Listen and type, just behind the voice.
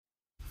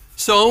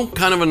So,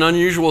 kind of an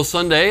unusual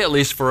Sunday, at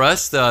least for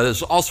us.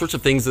 There's all sorts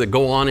of things that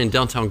go on in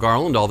downtown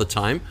Garland all the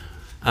time.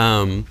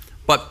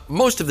 But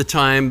most of the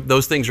time,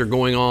 those things are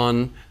going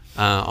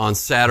on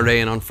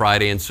Saturday and on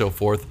Friday and so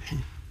forth.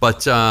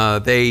 But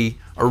they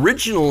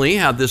originally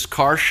had this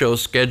car show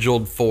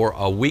scheduled for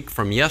a week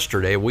from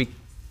yesterday, a week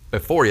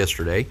before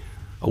yesterday,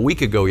 a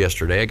week ago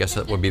yesterday, I guess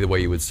that would be the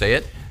way you would say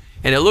it.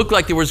 And it looked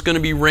like there was going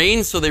to be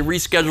rain, so they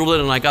rescheduled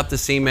it, and I got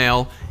this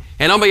email.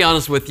 And I'll be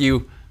honest with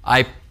you,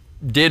 I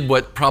did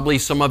what probably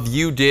some of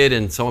you did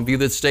and some of you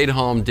that stayed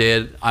home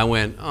did. I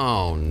went,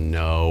 oh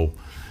no.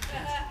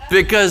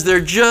 Because they're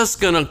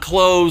just going to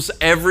close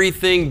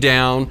everything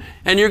down,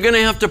 and you're going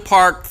to have to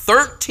park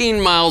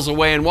 13 miles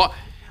away and walk,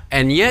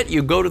 and yet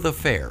you go to the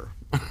fair.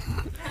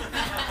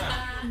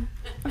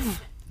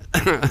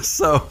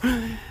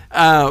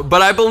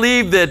 But I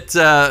believe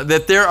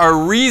that there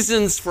are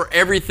reasons for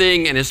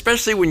everything, and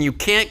especially when you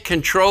can't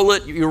control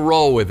it, you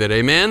roll with it.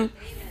 Amen?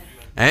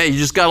 You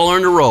just got to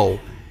learn to roll.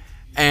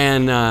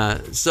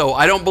 And so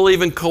I don't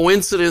believe in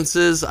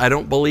coincidences. I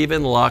don't believe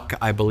in luck.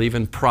 I believe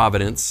in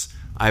providence.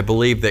 I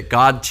believe that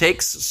God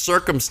takes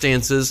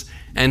circumstances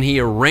and He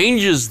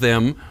arranges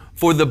them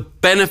for the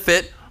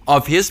benefit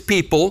of His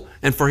people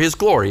and for His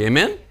glory.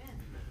 Amen?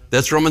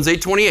 That's Romans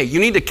 8:28. You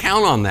need to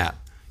count on that.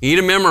 You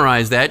need to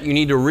memorize that. You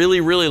need to really,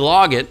 really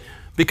log it,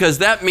 because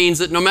that means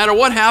that no matter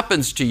what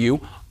happens to you,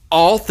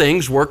 all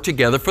things work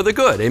together for the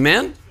good.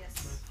 Amen?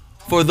 Yes.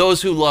 For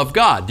those who love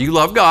God. Do you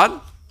love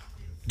God?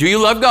 Do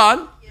you love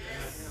God?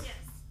 Yes.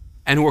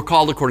 And who are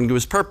called according to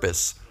His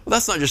purpose. Well,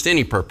 that's not just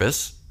any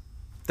purpose.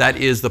 That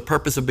is the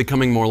purpose of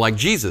becoming more like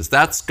Jesus.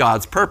 That's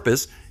God's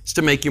purpose, is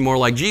to make you more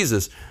like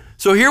Jesus.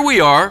 So here we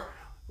are.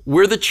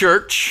 We're the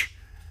church.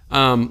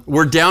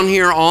 We're down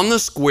here on the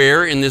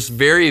square in this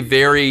very,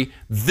 very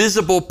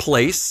visible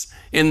place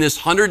in this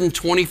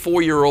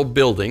 124-year-old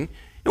building.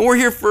 And we're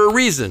here for a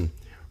reason.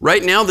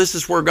 Right now, this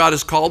is where God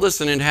has called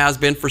us, and it has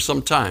been for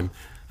some time.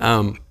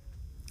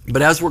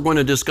 But as we're going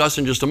to discuss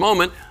in just a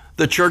moment,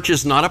 the church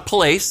is not a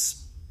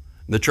place.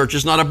 The church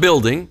is not a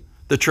building.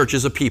 The church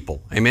is a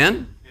people.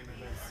 Amen?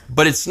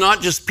 But it's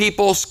not just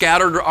people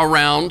scattered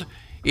around.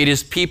 It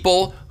is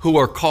people who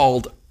are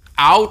called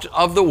out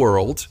of the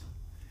world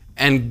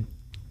and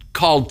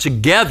called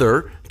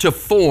together to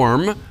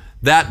form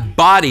that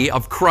body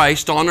of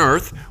Christ on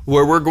earth,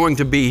 where we're going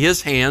to be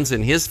His hands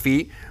and His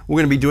feet. We're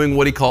going to be doing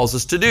what He calls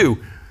us to do.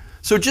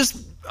 So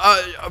just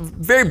a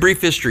very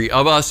brief history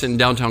of us in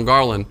downtown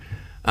Garland.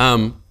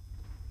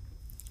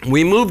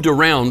 We moved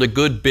around a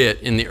good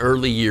bit in the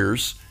early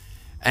years.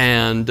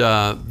 And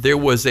there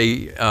was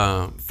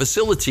a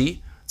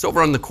facility. It's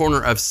over on the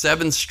corner of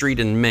 7th Street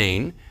in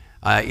Maine.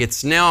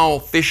 It's now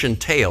Fish and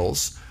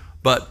Tails,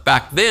 but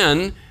back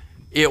then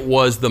it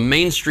was the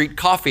Main Street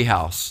Coffee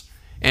House.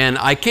 And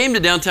I came to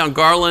downtown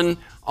Garland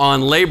on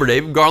Labor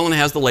Day. Garland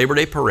has the Labor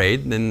Day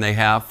Parade, and they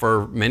have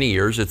for many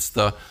years. It's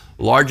the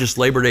largest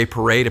Labor Day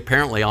parade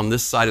apparently on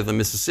this side of the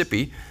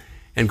Mississippi,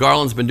 and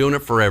Garland's been doing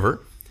it forever.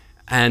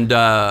 And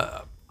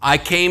I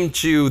came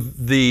to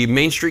the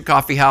Main Street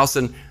Coffee House,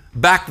 and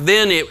back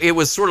then, it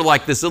was sort of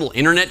like this little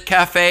internet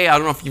cafe. I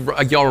don't know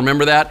if y'all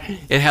remember that.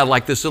 It had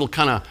like this little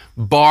kind of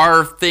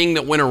bar thing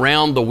that went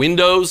around the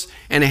windows,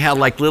 and it had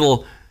like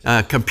little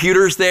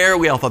computers there.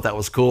 We all thought that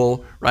was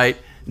cool, right?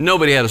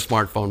 Nobody had a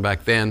smartphone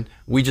back then.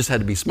 We just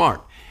had to be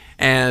smart.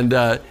 And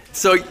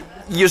so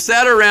you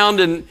sat around,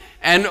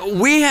 and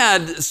we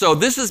had, so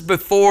this is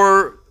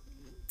before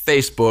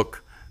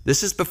Facebook.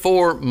 This is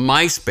before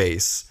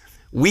MySpace.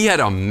 We had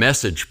a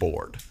message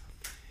board.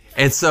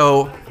 And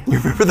so, you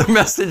remember the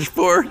message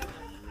board?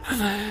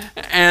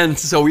 And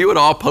so we would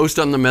all post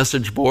on the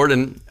message board,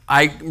 and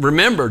I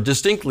remember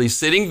distinctly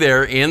sitting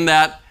there in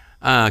that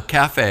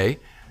cafe,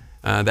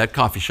 that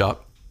coffee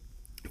shop,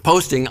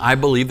 posting, I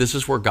believe this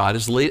is where God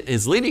is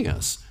leading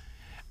us.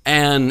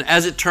 And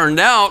as it turned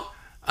out,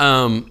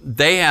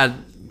 they had,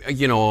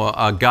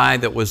 a guy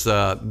that was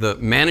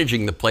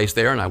managing the place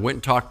there, and I went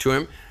and talked to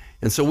him.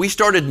 And so we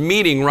started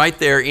meeting right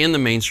there in the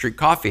Main Street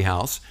Coffee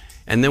House,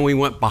 and then we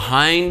went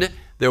behind.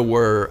 There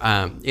were,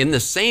 in the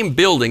same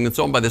building that's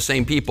owned by the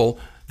same people,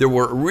 there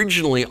were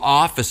originally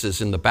offices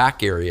in the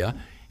back area,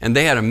 and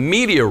they had a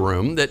media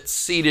room that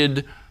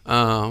seated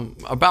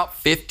about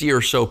 50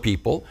 or so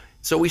people.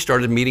 So we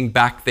started meeting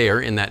back there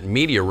in that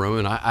media room,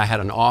 and I had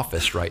an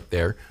office right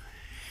there.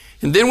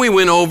 And then we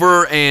went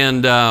over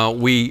and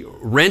we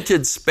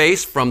rented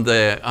space from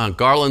the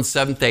Garland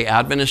Seventh-day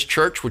Adventist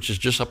Church, which is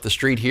just up the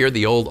street here,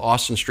 the old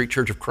Austin Street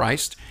Church of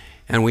Christ.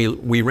 And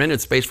we rented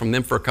space from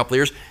them for a couple of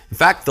years. In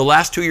fact, the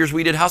last 2 years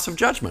we did House of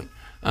Judgment.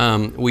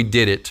 We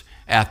did it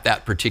at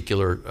that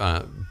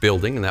particular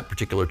building in that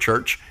particular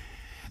church.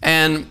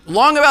 And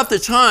long about the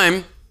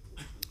time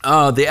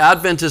the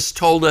Adventists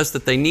told us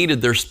that they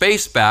needed their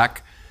space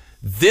back,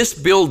 this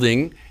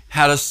building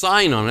had a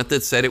sign on it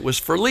that said it was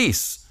for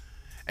lease.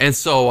 And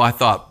so I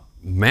thought,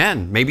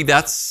 man, maybe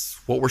that's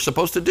what we're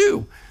supposed to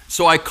do.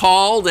 So I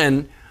called,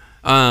 and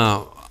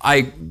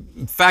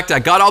in fact, I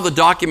got all the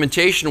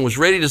documentation and was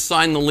ready to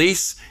sign the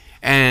lease.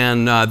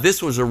 And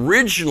this was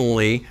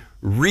originally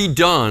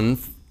redone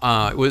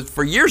it was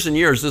for years and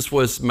years, this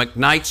was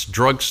McKnight's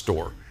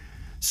drugstore.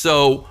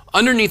 So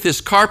underneath this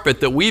carpet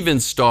that we've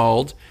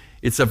installed,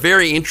 it's a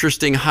very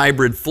interesting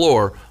hybrid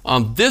floor.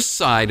 On this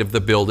side of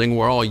the building,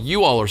 where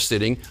you all are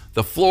sitting,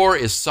 the floor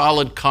is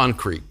solid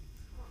concrete.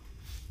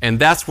 And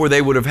that's where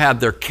they would have had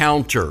their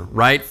counter,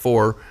 right,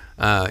 for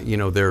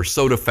their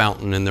soda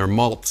fountain and their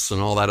malts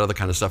and all that other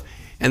kind of stuff.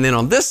 And then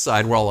on this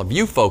side, where all of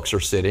you folks are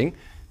sitting,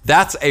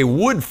 that's a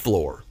wood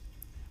floor,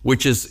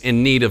 which is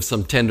in need of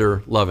some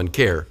tender love and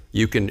care.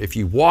 You can, if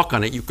you walk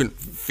on it, you can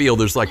feel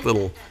there's like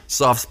little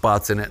soft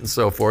spots in it and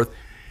so forth.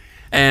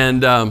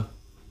 And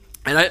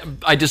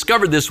I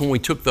discovered this when we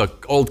took the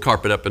old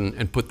carpet up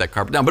and put that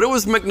carpet down. But it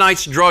was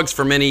McKnight's Drugs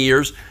for many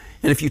years.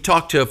 And if you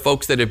talk to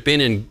folks that have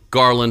been in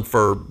Garland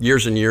for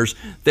years and years,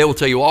 they will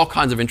tell you all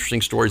kinds of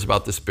interesting stories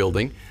about this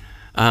building.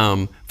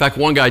 In fact,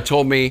 one guy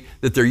told me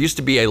that there used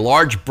to be a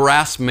large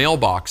brass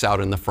mailbox out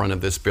in the front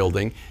of this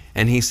building.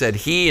 And he said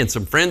he and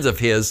some friends of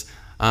his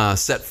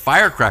set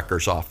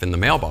firecrackers off in the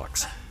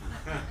mailbox.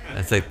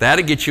 I say,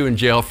 that'd get you in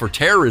jail for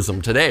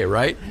terrorism today,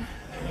 right?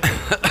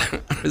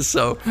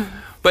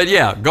 But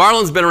yeah,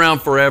 Garland's been around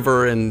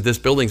forever and this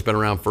building's been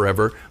around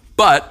forever.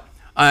 But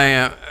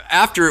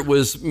after it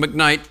was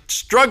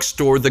McKnight's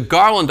Drugstore, the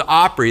Garland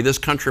Opry, this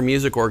country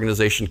music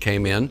organization,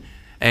 came in,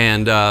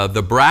 and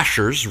the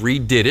Brashers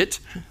redid it,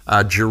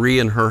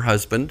 Jeree and her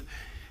husband.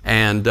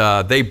 And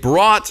they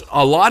brought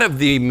a lot of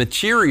the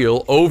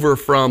material over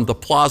from the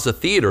Plaza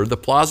Theater. The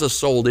Plaza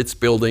sold its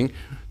building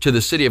to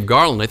the city of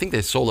Garland. I think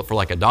they sold it for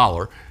like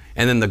 $1.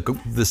 And then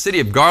the city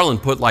of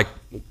Garland put like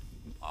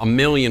 $1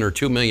 million or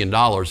 $2 million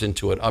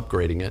into it,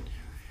 upgrading it.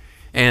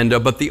 And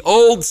but the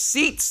old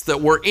seats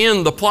that were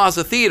in the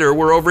Plaza Theater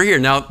were over here.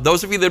 Now,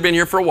 those of you that have been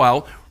here for a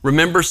while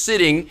remember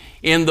sitting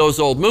in those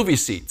old movie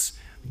seats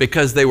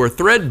because they were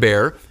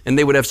threadbare and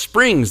they would have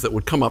springs that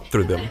would come up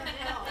through them.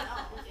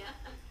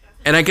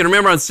 And I can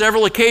remember on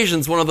several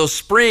occasions one of those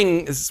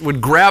springs would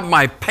grab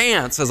my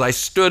pants as I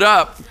stood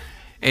up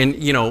and,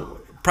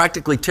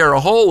 practically tear a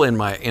hole in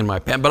my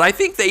pants. But I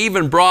think they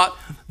even brought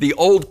the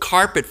old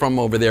carpet from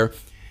over there.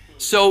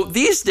 So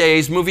these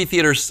days, movie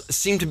theaters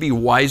seem to be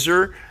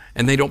wiser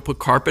and they don't put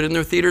carpet in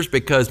their theaters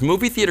because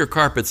movie theater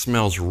carpet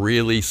smells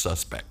really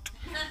suspect.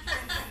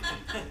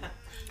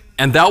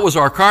 And that was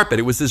our carpet.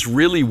 It was this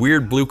really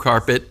weird blue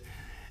carpet.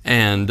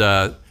 And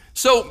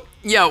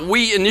yeah,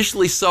 we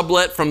initially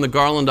sublet from the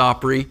Garland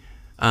Opry.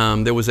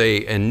 There was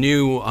a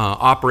new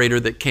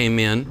operator that came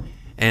in,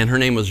 and her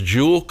name was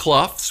Jewel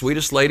Clough,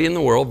 sweetest lady in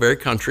the world, very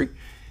country.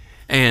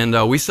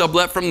 And we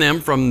sublet from them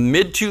from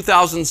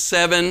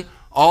mid-2007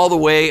 all the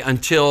way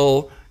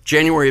until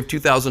January of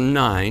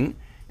 2009.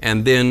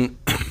 And then,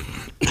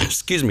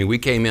 excuse me, we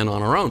came in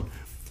on our own.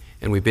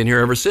 And we've been here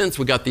ever since.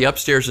 We got the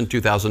upstairs in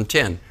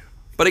 2010.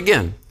 But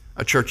again,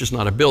 a church is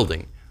not a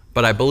building.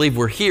 But I believe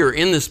we're here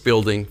in this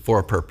building for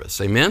a purpose.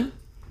 Amen?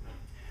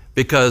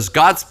 Because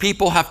God's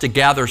people have to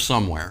gather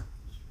somewhere.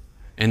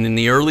 And in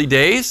the early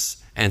days,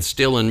 and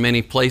still in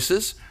many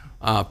places,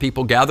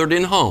 people gathered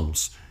in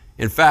homes.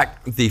 In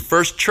fact, the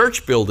first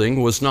church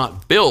building was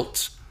not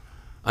built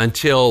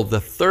until the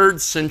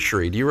 3rd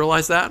century. Do you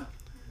realize that?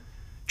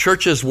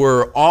 Churches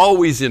were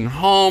always in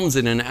homes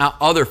and in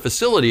other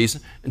facilities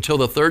until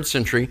the 3rd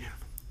century.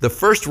 The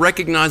first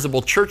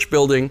recognizable church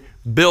building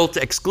built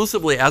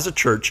exclusively as a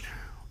church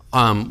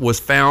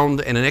was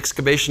found in an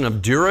excavation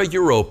of Dura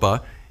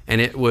Europa, and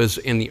it was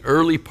in the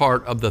early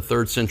part of the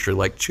 3rd century,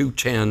 like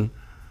 210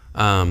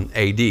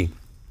 AD.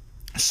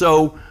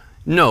 So,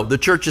 no, the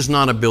church is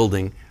not a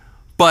building,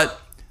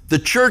 but the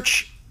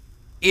church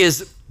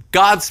is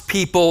God's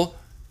people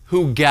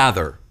who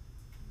gather.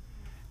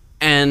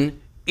 And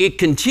it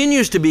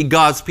continues to be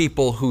God's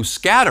people who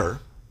scatter,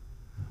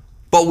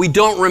 but we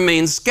don't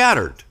remain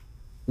scattered.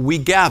 We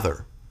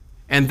gather.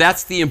 And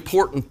that's the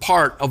important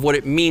part of what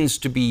it means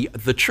to be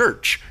the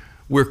church.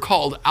 We're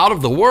called out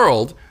of the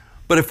world,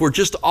 but if we're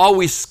just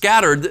always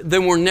scattered,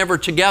 then we're never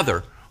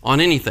together on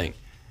anything.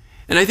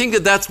 And I think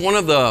that that's one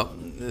of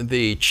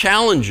the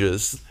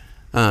challenges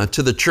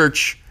to the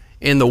church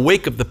in the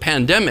wake of the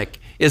pandemic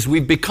is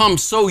we've become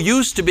so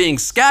used to being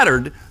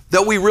scattered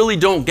that we really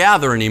don't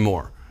gather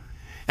anymore.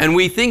 And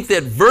we think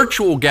that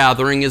virtual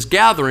gathering is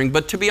gathering,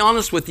 but to be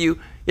honest with you,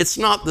 it's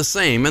not the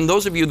same. And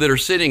those of you that are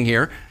sitting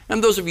here,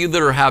 and those of you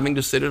that are having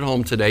to sit at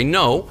home today,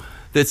 know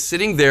that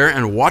sitting there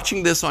and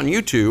watching this on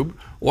YouTube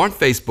or on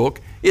Facebook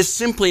is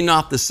simply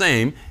not the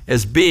same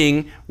as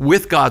being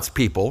with God's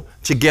people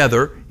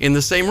together in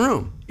the same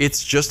room.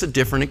 It's just a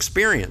different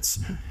experience.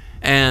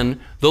 And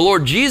the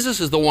Lord Jesus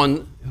is the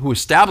one who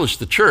established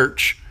the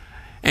church.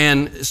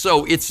 And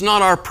so it's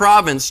not our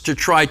province to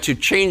try to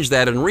change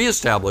that and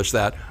reestablish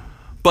that.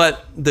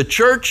 But the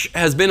church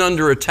has been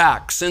under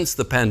attack since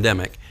the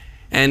pandemic.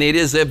 And it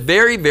is a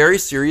very, very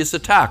serious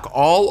attack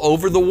all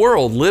over the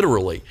world,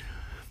 literally.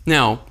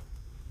 Now,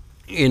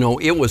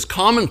 it was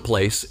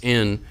commonplace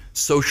in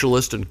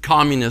socialist and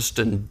communist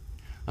and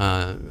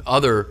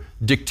other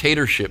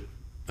dictatorship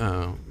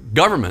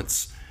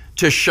governments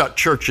to shut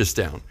churches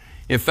down.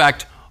 In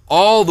fact,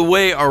 all the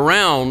way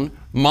around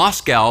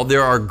Moscow,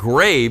 there are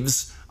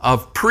graves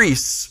of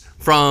priests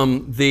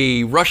from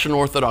the Russian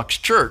Orthodox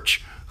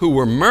Church who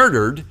were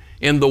murdered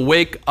in the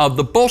wake of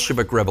the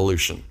Bolshevik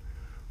Revolution.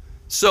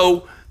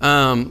 So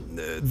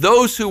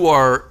those who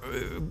are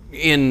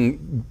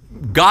in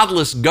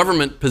godless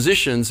government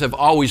positions have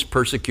always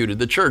persecuted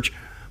the church.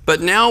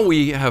 But now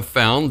we have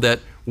found that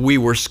we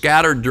were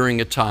scattered during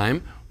a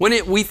time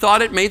when we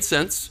thought it made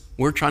sense.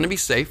 We're trying to be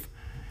safe.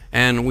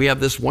 And we have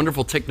this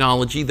wonderful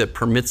technology that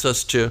permits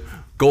us to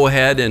go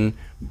ahead and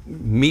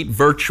meet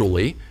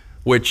virtually,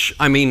 which,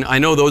 I mean, I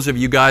know those of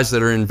you guys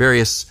that are in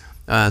various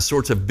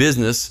sorts of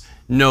business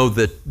know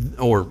that,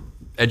 or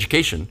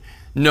education,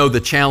 know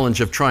the challenge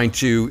of trying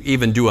to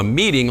even do a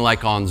meeting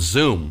like on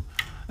Zoom.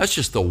 That's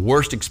just the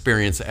worst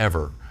experience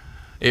ever.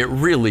 It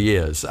really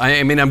is.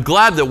 I mean, I'm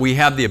glad that we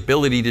have the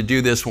ability to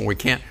do this when we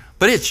can't,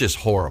 but it's just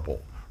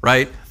horrible,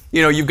 right?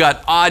 You know, you've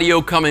got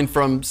audio coming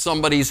from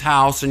somebody's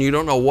house and you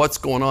don't know what's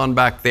going on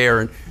back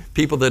there, and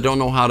people that don't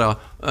know how to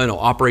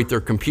operate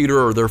their computer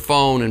or their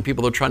phone, and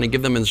people that are trying to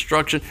give them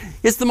instruction.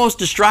 It's the most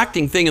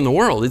distracting thing in the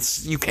world.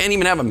 You can't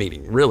even have a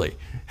meeting, really,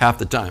 half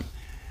the time.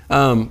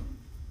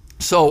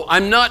 So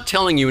I'm not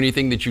telling you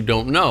anything that you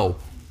don't know.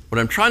 What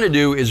I'm trying to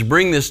do is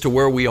bring this to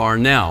where we are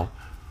now.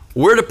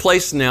 We're at a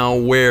place now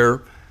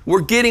where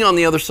we're getting on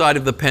the other side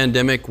of the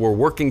pandemic. We're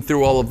working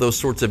through all of those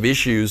sorts of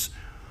issues.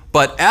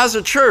 But as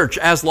a church,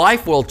 as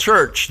LifeWell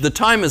Church, the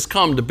time has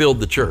come to build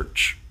the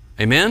church.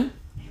 Amen?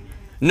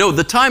 No,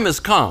 the time has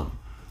come.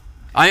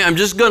 I'm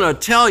just going to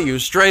tell you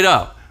straight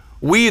up.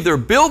 We either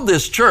build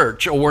this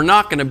church or we're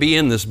not going to be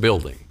in this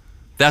building.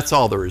 That's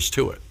all there is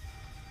to it.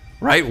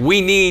 Right? We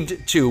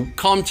need to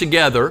come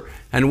together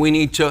and we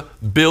need to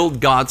build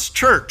God's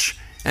church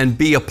and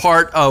be a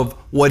part of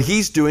what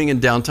He's doing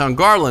in downtown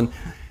Garland.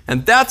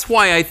 And that's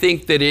why I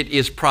think that it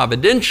is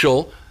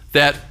providential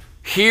that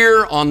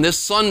here on this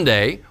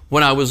Sunday,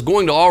 when I was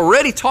going to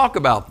already talk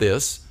about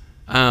this,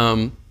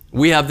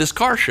 we have this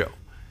car show.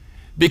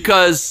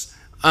 Because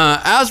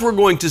as we're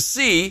going to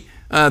see,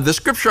 the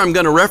scripture I'm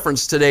going to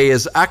reference today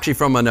is actually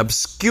from an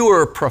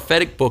obscure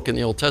prophetic book in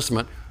the Old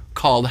Testament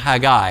called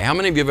Haggai. How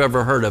many of you have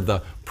ever heard of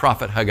the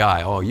prophet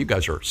Haggai? Oh, you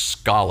guys are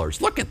scholars.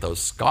 Look at those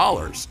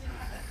scholars.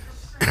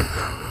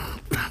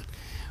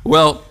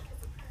 Well,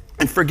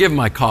 and forgive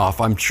my cough.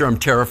 I'm sure I'm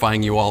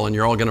terrifying you all, and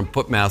you're all going to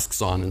put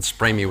masks on and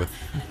spray me with...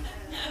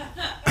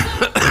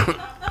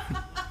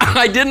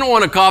 I didn't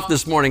want to cough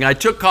this morning. I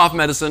took cough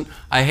medicine.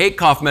 I hate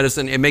cough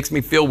medicine. It makes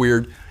me feel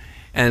weird.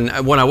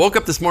 And when I woke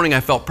up this morning, I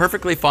felt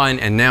perfectly fine,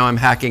 and now I'm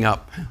hacking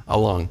up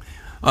along.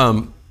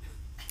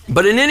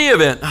 But in any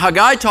event,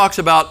 Haggai talks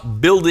about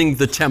building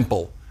the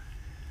temple.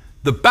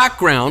 The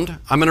background,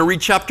 I'm going to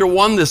read chapter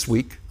 1 this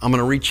week. I'm going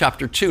to read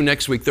chapter 2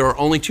 next week. There are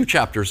only 2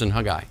 chapters in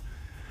Haggai.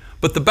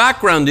 But the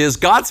background is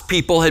God's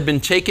people had been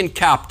taken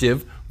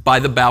captive by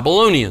the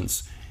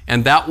Babylonians,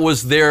 and that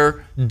was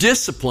their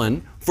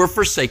discipline for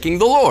forsaking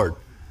the Lord.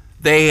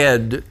 They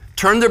had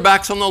turned their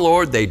backs on the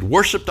Lord. They'd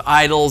worshiped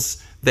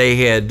idols. They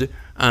had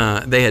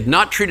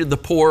not treated the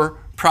poor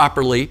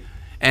properly,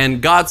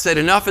 and God said,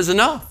 enough is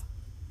enough.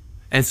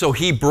 And so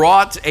He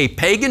brought a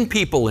pagan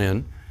people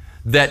in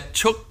that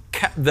took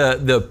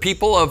the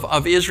people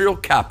of Israel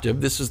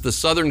captive. This is the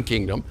southern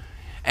kingdom.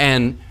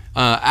 And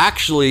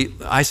actually,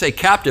 I say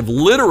captive,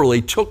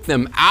 literally took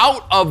them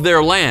out of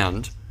their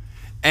land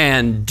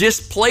and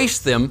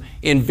displaced them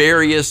in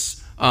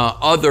various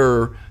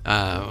other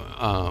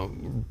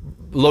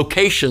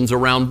locations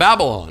around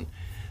Babylon.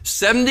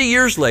 70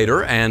 years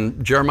later,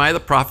 and Jeremiah the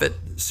prophet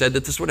said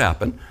that this would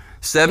happen,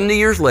 70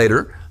 years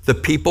later, the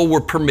people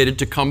were permitted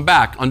to come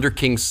back under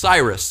King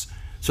Cyrus.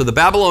 So the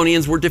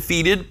Babylonians were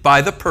defeated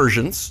by the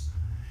Persians,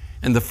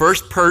 and the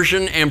first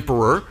Persian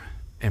emperor,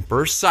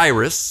 Emperor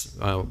Cyrus,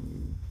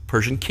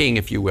 Persian king,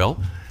 if you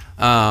will,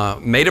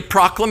 made a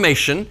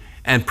proclamation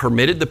and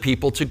permitted the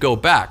people to go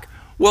back.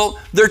 Well,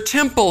 their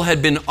temple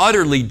had been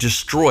utterly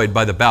destroyed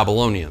by the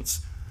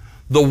Babylonians.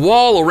 The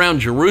wall around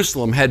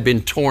Jerusalem had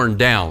been torn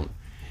down.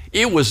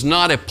 It was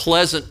not a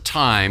pleasant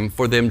time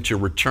for them to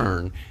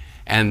return,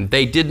 and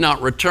they did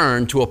not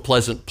return to a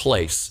pleasant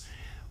place.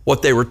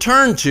 What they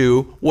returned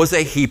to was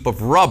a heap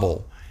of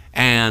rubble,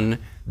 and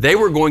they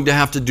were going to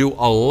have to do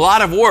a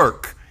lot of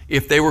work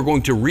if they were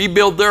going to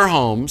rebuild their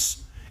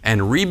homes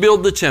and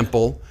rebuild the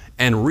temple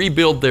and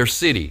rebuild their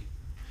city.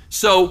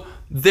 So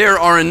there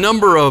are a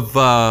number of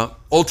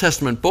Old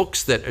Testament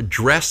books that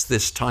address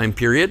this time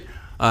period.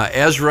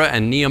 Ezra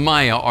and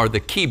Nehemiah are the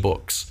key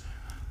books.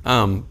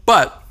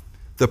 But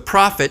the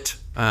prophet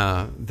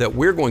that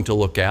we're going to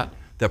look at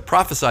that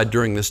prophesied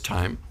during this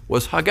time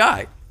was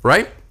Haggai,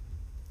 right?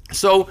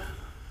 So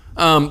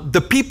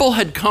the people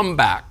had come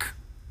back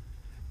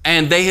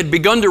and they had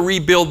begun to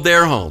rebuild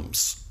their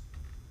homes,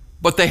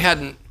 but they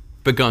hadn't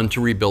begun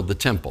to rebuild the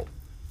temple.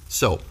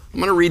 So I'm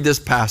going to read this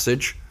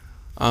passage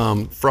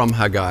from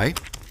Haggai.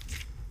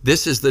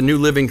 This is the New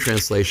Living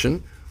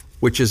Translation,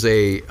 which is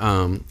a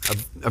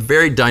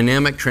very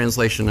dynamic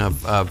translation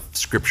of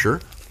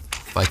Scripture.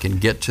 If I can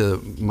get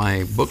to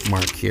my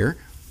bookmark here.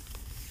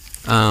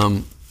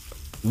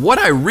 What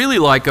I really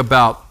like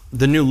about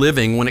the New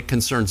Living when it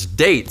concerns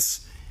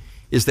dates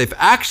is they've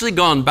actually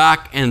gone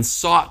back and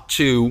sought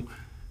to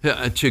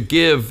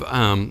give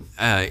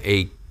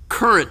a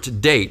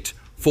current date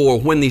for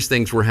when these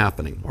things were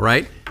happening, all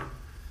right?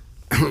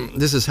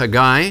 This is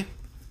Haggai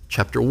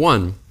chapter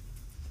 1.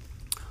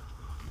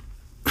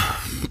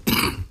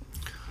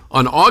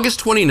 On August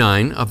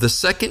 29 of the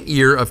second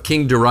year of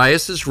King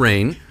Darius'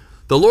 reign,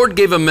 the Lord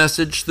gave a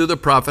message through the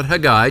prophet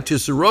Haggai to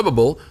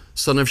Zerubbabel,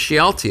 son of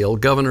Shealtiel,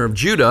 governor of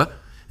Judah,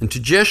 and to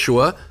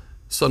Jeshua,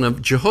 son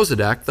of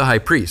Jehozadak, the high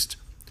priest.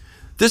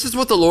 This is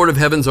what the Lord of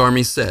heaven's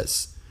armies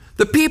says.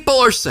 The people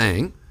are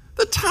saying,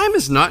 the time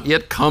has not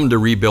yet come to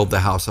rebuild the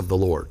house of the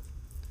Lord.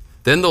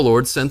 Then the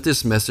Lord sent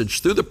this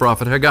message through the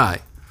prophet Haggai.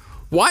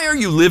 Why are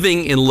you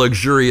living in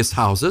luxurious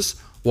houses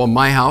while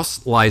my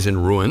house lies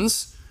in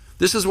ruins?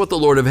 This is what the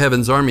Lord of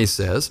heaven's armies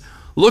says.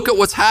 Look at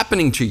what's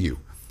happening to you.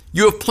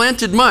 You have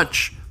planted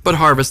much, but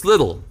harvest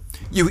little.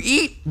 You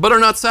eat, but are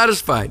not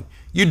satisfied.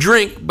 You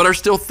drink, but are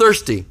still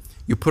thirsty.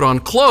 You put on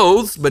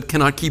clothes, but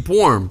cannot keep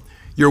warm.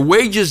 Your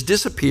wages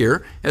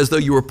disappear as though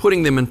you were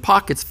putting them in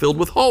pockets filled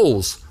with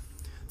holes.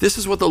 This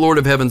is what the Lord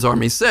of heaven's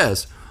armies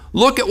says.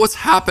 Look at what's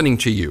happening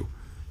to you.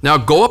 Now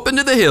go up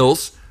into the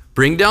hills,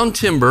 bring down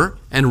timber,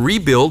 and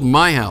rebuild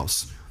my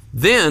house.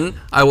 Then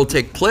I will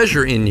take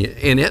pleasure in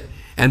it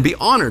and be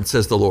honored,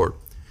 says the Lord.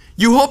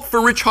 You hoped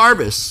for rich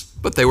harvests,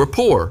 but they were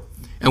poor.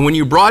 And when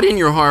you brought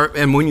your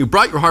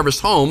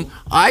harvest home,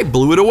 I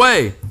blew it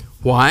away.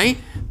 Why?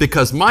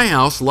 Because my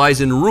house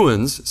lies in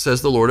ruins,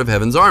 says the Lord of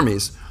heaven's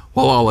armies,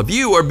 while all of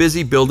you are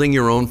busy building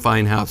your own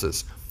fine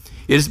houses.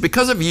 It is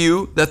because of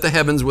you that the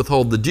heavens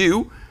withhold the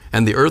dew,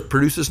 and the earth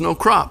produces no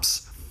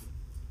crops.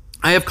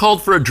 I have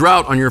called for a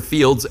drought on your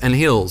fields and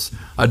hills,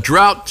 a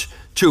drought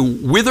to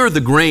wither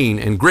the grain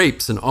and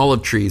grapes and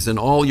olive trees and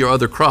all your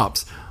other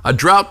crops, a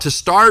drought to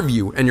starve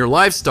you and your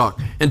livestock,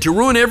 and to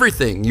ruin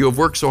everything you have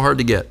worked so hard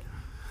to get.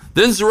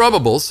 Then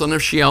Zerubbabel, son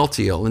of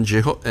Shealtiel,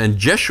 and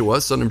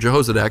Jeshua, son of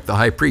Jehozadak, the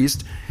high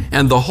priest,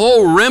 and the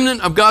whole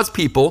remnant of God's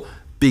people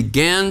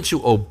began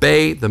to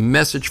obey the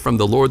message from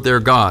the Lord their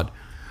God.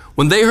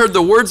 When they heard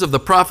the words of the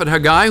prophet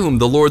Haggai, whom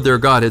the Lord their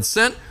God had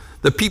sent,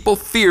 the people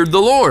feared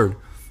the Lord.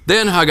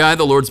 Then Haggai,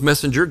 the Lord's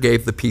messenger,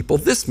 gave the people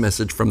this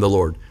message from the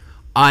Lord.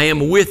 I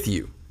am with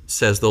you,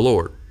 says the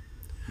Lord.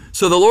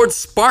 So the Lord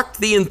sparked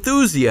the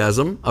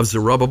enthusiasm of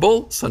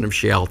Zerubbabel, son of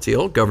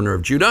Shealtiel, governor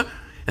of Judah,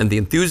 and the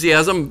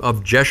enthusiasm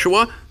of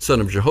Jeshua, son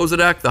of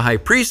Jehozadak, the high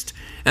priest,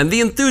 and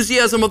the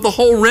enthusiasm of the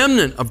whole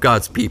remnant of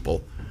God's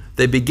people.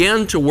 They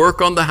began to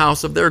work on the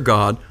house of their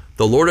God,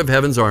 the Lord of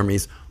heaven's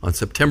armies, on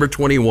September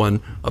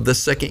 21 of the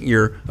second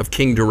year of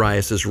King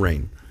Darius'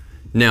 reign.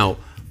 Now,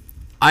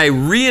 I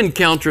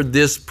re-encountered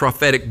this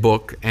prophetic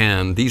book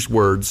and these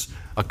words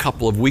a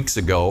couple of weeks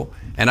ago,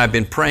 and I've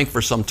been praying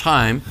for some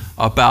time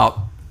about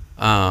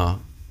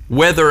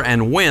whether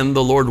and when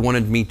the Lord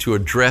wanted me to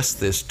address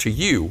this to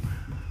you.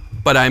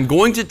 But I'm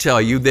going to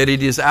tell you that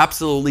it is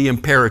absolutely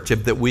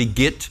imperative that we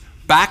get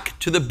back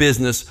to the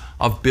business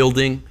of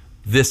building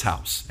this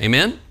house.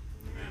 Amen?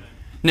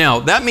 Now,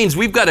 that means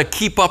we've got to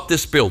keep up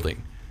this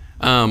building.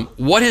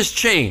 What has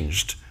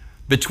changed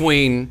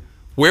between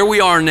where we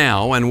are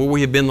now and where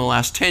we have been the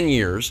last 10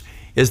 years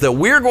is that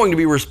we're going to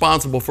be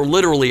responsible for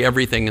literally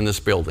everything in this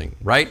building,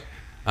 right?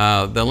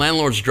 The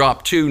landlords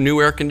dropped 2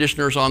 new air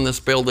conditioners on this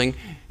building,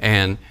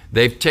 and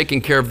they've taken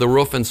care of the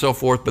roof and so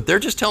forth, but they're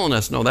just telling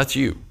us, no, that's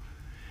you.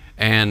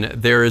 And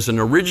there is an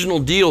original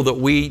deal that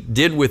we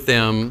did with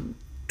them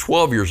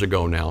 12 years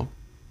ago now,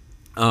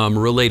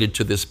 related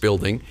to this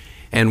building,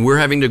 and we're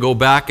having to go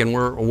back and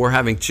we're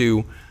having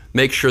to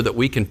make sure that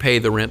we can pay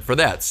the rent for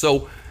that.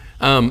 So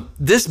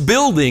this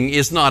building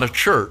is not a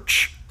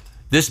church.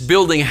 This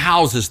building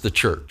houses the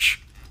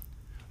church.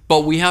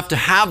 But we have to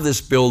have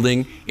this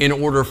building in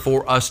order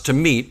for us to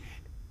meet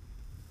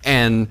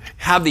and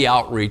have the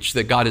outreach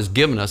that God has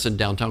given us in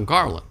downtown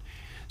Garland.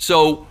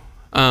 So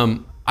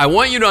I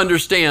want you to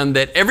understand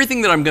that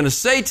everything that I'm going to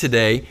say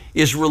today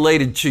is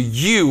related to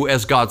you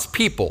as God's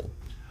people.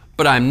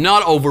 But I'm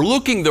not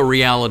overlooking the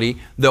reality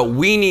that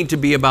we need to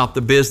be about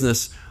the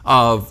business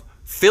of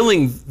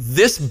filling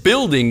this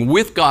building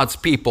with God's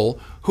people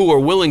who are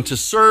willing to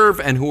serve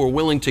and who are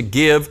willing to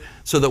give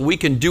so that we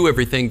can do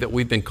everything that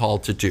we've been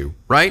called to do,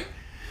 right?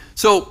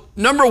 So,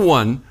 number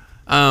one,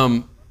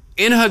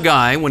 in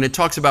Haggai, when it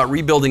talks about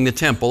rebuilding the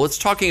temple, it's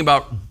talking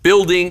about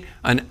building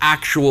an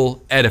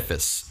actual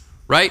edifice,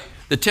 right?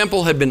 The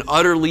temple had been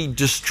utterly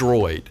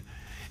destroyed.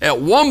 At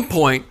one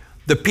point,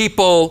 the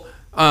people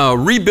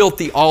rebuilt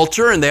the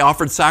altar and they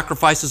offered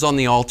sacrifices on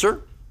the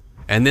altar,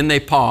 and then they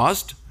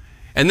paused,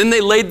 and then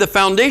they laid the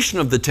foundation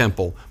of the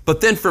temple.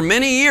 But then for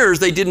many years,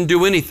 they didn't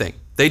do anything.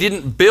 They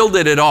didn't build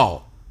it at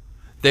all.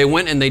 They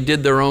went and they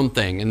did their own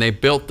thing, and they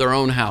built their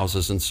own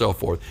houses and so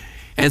forth.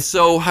 And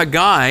so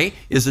Haggai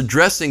is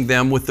addressing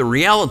them with the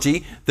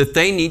reality that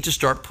they need to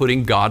start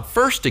putting God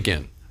first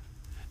again.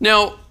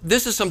 Now,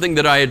 this is something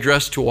that I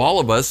addressed to all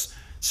of us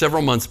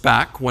several months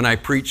back when I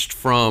preached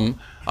from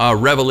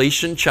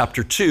Revelation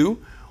chapter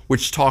 2,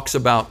 which talks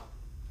about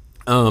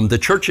the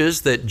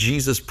churches that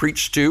Jesus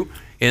preached to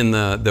in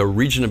the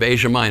region of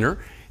Asia Minor.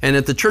 And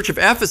at the church of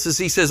Ephesus,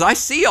 he says, I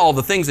see all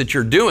the things that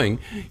you're doing.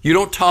 You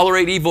don't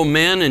tolerate evil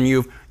men and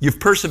you've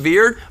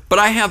persevered, but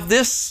I have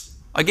this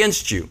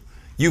against you.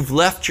 You've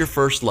left your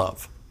first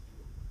love.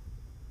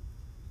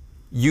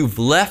 You've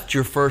left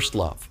your first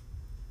love.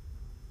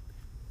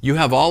 You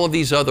have all of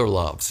these other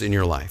loves in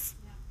your life,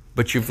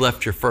 but you've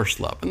left your first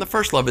love. And the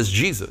first love is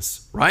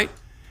Jesus, right?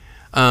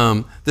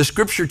 The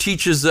scripture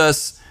teaches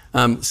us,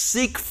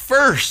 seek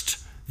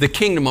first the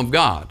kingdom of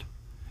God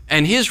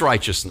and His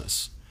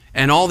righteousness,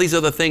 and all these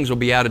other things will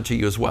be added to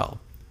you as well.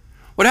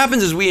 What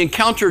happens is we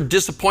encounter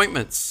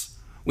disappointments,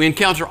 we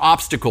encounter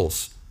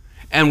obstacles,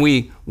 and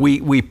we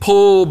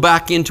pull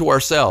back into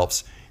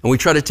ourselves, and we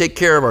try to take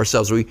care of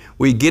ourselves.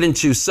 We get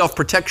into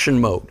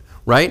self-protection mode,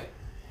 right?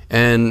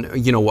 And,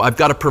 I've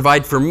got to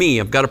provide for me.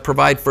 I've got to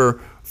provide for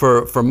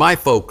my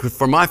folk,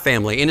 for my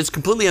family, and it's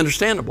completely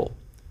understandable.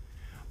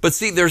 But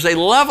see, there's a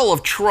level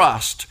of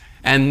trust,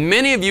 and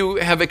many of you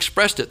have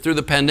expressed it through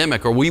the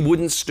pandemic, or we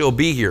wouldn't still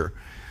be here.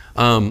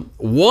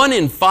 1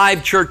 in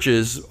 5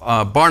 churches,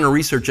 Barna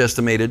Research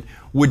estimated,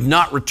 would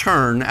not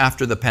return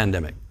after the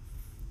pandemic.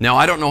 Now,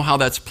 I don't know how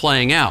that's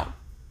playing out,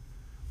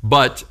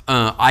 but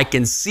I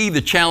can see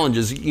the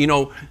challenges.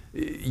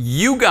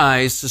 You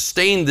guys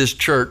sustained this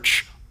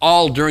church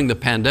all during the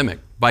pandemic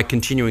by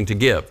continuing to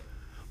give.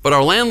 But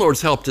our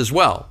landlords helped as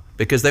well,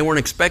 because they weren't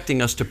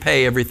expecting us to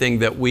pay everything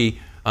that we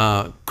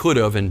could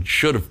have and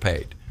should have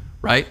paid,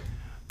 right?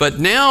 But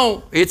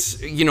now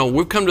it's,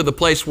 we've come to the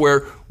place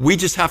where we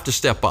just have to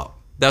step up.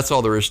 That's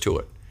all there is to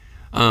it.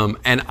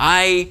 And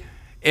I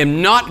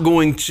am not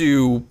going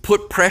to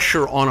put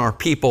pressure on our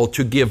people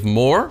to give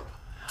more.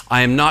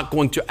 I am not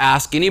going to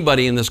ask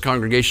anybody in this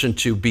congregation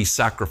to be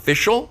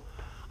sacrificial.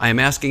 I am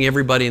asking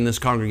everybody in this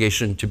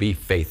congregation to be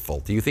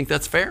faithful. Do you think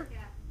that's fair? Yeah.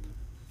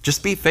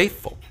 Just be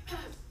faithful.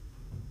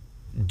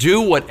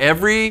 Do what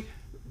every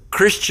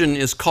Christian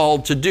is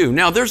called to do.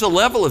 Now, there's a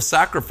level of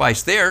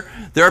sacrifice there.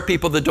 There are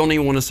people that don't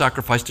even want to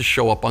sacrifice to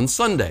show up on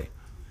Sunday.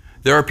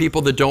 There are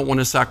people that don't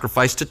want to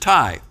sacrifice to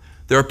tithe.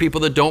 There are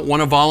people that don't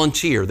want to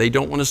volunteer. They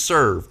don't want to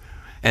serve.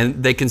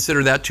 And they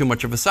consider that too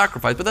much of a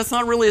sacrifice. But that's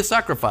not really a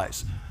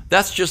sacrifice.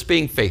 That's just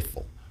being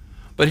faithful.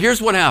 But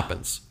here's what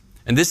happens.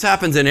 And this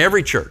happens in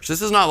every church.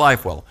 This is not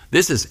LifeWell.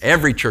 This is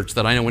every church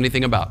that I know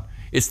anything about.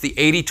 It's the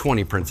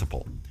 80-20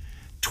 principle.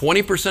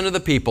 20% of the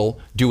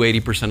people do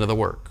 80% of the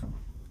work.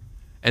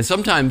 And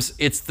sometimes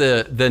it's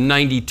the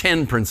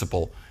 90-10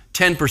 principle.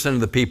 10% of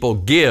the people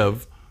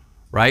give,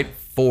 right,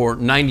 for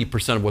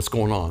 90% of what's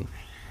going on.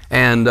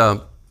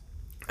 And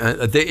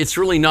it's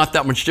really not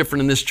that much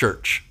different in this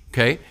church,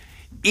 okay?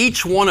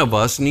 Each one of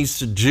us needs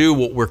to do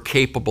what we're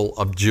capable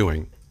of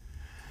doing.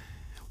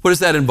 What does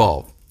that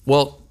involve?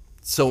 Well,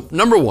 so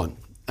number one,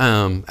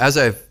 as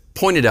I've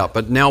pointed out,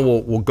 but now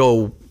we'll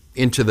go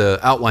into the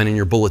outline in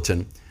your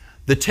bulletin.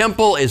 The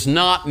temple is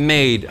not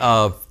made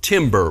of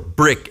timber,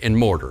 brick, and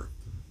mortar,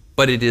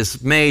 but it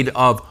is made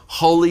of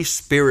Holy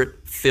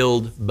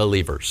Spirit-filled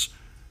believers.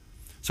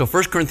 So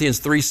 1 Corinthians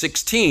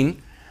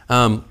 3:16,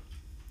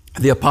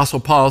 the Apostle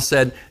Paul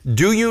said,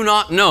 "Do you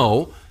not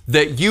know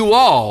that you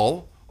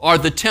all are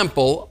the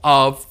temple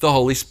of the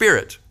Holy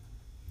Spirit?"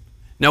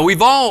 Now,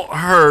 we've all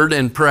heard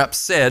and perhaps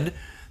said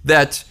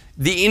that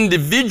the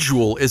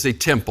individual is a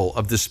temple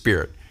of the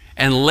Spirit.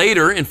 And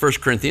later in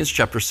 1 Corinthians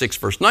chapter 6,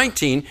 verse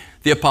 19,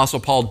 the Apostle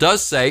Paul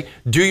does say,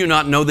 "Do you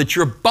not know that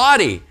your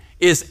body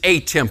is a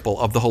temple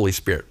of the Holy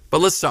Spirit?"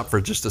 But let's stop for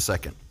just a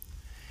second.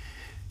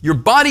 Your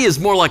body is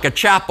more like a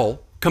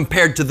chapel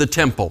compared to the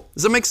temple.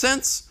 Does that make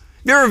sense?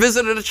 Have you ever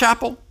visited a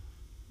chapel?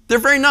 They're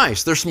very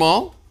nice. They're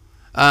small.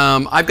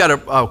 I've got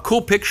a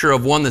cool picture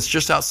of one that's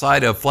just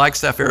outside of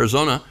Flagstaff,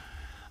 Arizona.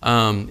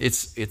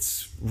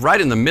 It's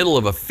right in the middle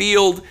of a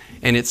field,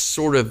 and it's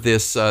sort of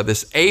this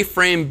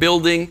A-frame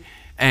building,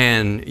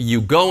 and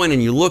you go in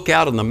and you look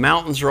out and the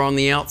mountains are on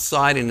the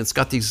outside, and it's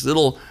got these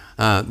little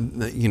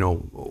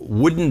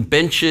wooden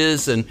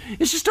benches, and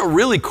it's just a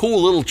really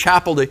cool little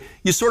chapel that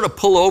you sort of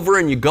pull over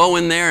and you go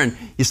in there and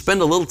you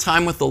spend a little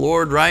time with the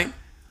Lord, right?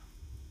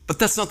 But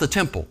that's not the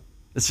temple.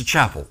 It's a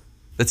chapel.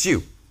 That's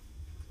you,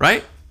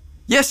 right?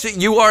 Yes,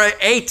 you are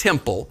a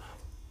temple,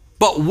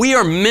 but we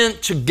are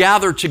meant to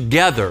gather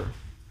together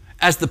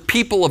as the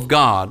people of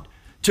God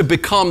to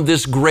become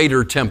this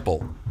greater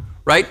temple,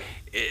 right?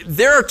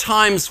 There are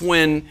times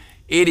when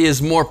it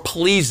is more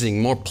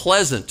pleasing, more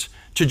pleasant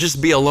to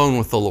just be alone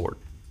with the Lord.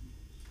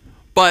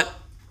 But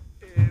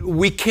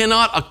we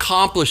cannot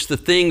accomplish the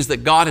things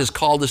that God has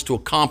called us to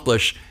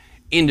accomplish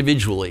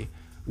individually.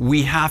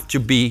 We have to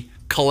be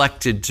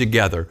collected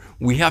together.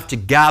 We have to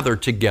gather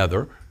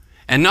together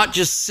and not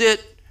just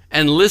sit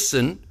and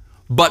listen,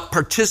 but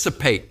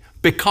participate,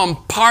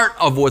 become part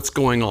of what's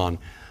going on.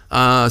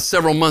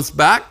 Several months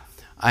back,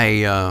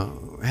 I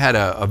had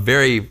a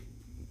very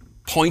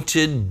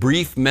pointed,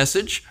 brief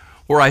message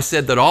where I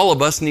said that all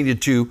of us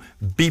needed to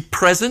be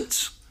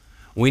present,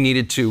 we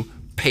needed to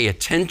pay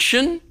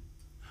attention,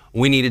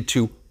 we needed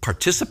to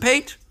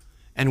participate,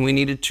 and we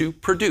needed to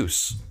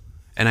produce.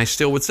 And I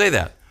still would say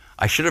that.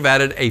 I should have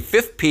added a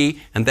fifth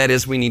P, and that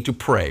is we need to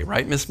pray,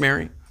 right, Miss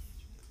Mary?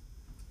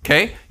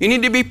 Okay? You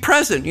need to be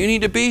present. You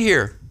need to be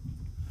here.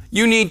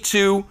 You need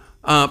to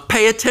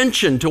pay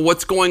attention to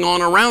what's going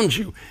on around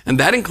you. And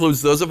that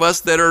includes those of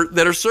us that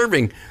are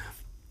serving.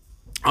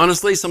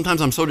 Honestly,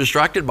 sometimes I'm so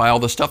distracted by all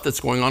the stuff that's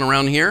going on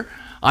around here,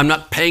 I'm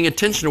not paying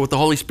attention to what the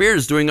Holy Spirit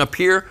is doing up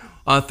here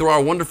through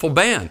our wonderful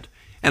band.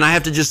 And I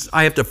have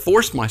to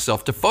force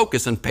myself to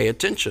focus and pay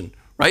attention,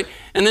 right?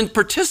 And then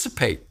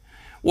participate.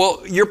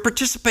 Well, you're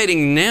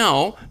participating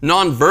now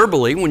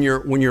non-verbally when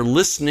you're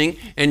listening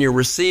and you're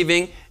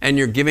receiving and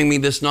you're giving me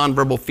this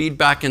non-verbal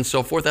feedback and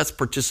so forth. That's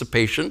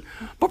participation.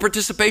 But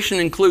participation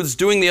includes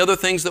doing the other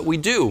things that we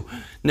do.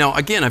 Now,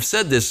 again, I've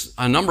said this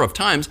a number of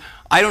times.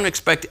 I don't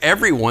expect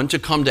everyone to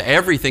come to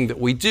everything that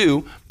we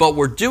do, but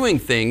we're doing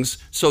things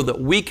so that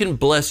we can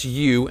bless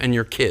you and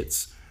your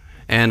kids.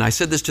 And I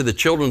said this to the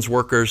children's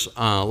workers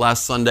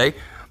last Sunday,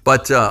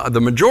 but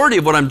the majority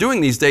of what I'm doing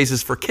these days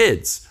is for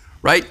kids.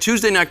 Right?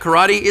 Tuesday night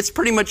karate, it's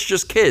pretty much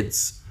just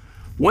kids.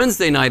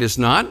 Wednesday night is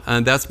not,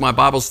 and that's my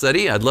Bible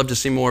study. I'd love to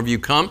see more of you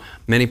come.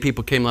 Many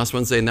people came last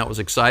Wednesday, and that was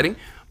exciting.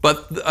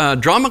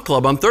 But drama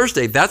club on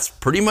Thursday, that's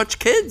pretty much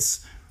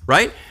kids,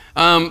 right?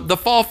 The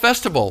fall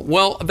festival,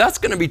 well, that's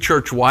going to be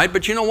church-wide,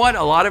 but you know what?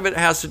 A lot of it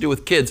has to do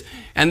with kids.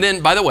 And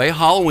then, by the way,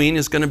 Halloween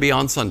is going to be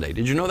on Sunday.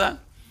 Did you know that?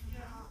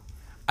 Yeah.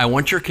 I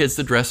want your kids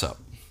to dress up.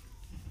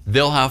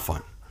 They'll have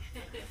fun.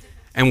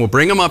 And we'll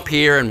bring them up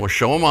here, and we'll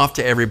show them off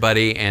to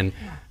everybody, and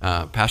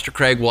Pastor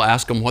Craig will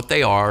ask them what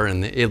they are,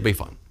 and it'll be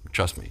fun.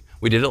 Trust me.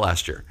 We did it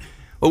last year.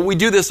 But we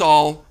do this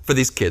all for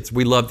these kids.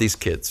 We love these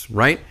kids,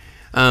 right?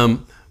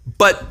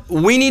 But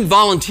we need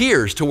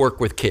volunteers to work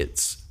with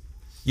kids.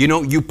 You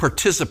know, you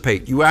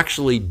participate. You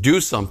actually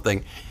do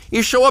something.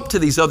 You show up to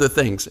these other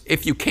things.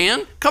 If you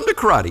can, come to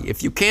karate.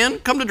 If you can,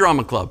 come to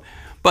drama club.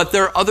 But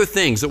there are other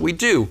things that we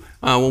do.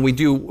 When we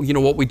do, you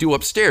know, what we do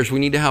upstairs, we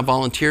need to have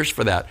volunteers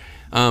for that.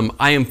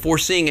 I am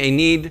foreseeing a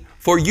need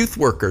for youth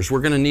workers.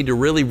 We're going to need to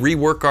really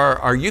rework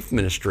our youth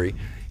ministry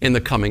in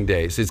the coming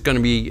days. It's going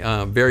to be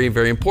very,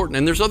 very important.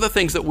 And there's other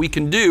things that we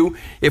can do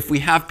if we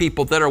have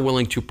people that are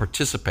willing to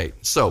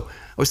participate. So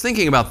I was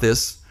thinking about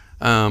this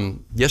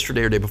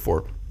yesterday or day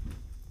before.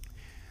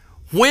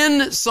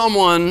 When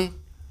someone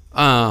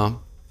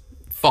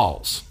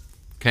falls,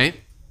 okay,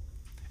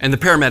 and the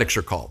paramedics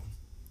are called,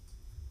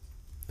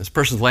 this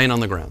person's laying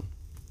on the ground.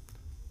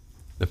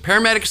 The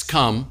paramedics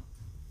come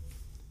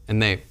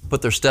and they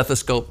put their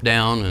stethoscope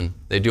down and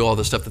they do all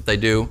the stuff that they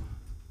do.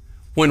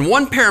 When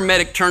one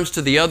paramedic turns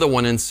to the other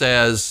one and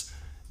says,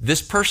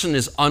 this person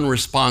is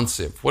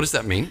unresponsive, what does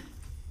that mean?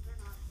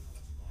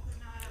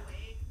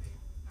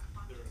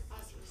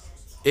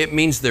 It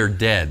means they're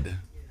dead.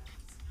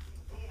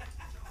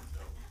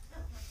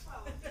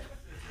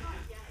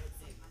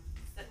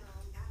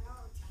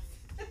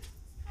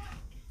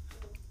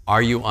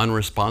 Are you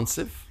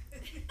unresponsive?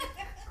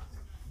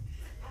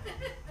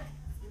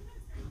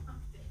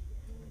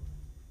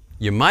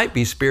 You might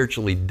be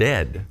spiritually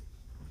dead.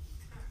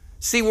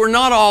 See, we're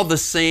not all the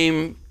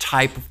same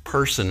type of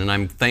person, and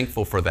I'm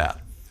thankful for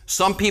that.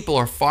 Some people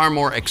are far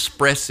more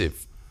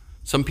expressive.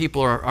 Some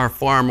people are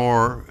far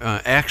more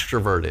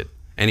extroverted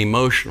and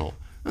emotional,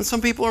 and some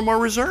people are more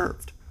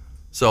reserved.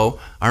 So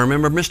I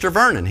remember Mr.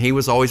 Vernon. He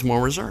was always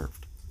more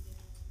reserved,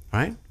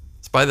 right?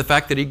 It's by the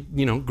fact that he,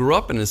 grew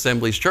up in an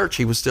Assemblies church,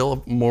 he was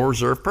still a more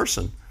reserved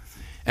person.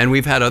 And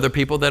we've had other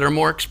people that are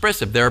more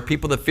expressive. There are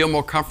people that feel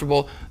more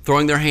comfortable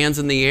throwing their hands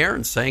in the air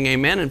and saying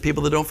amen, and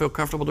people that don't feel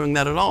comfortable doing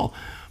that at all.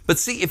 But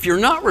see, if you're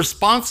not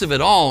responsive at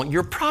all,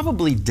 you're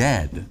probably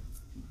dead.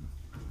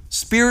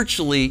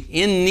 Spiritually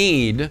in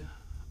need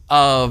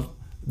of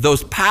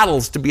those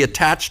paddles to be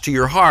attached to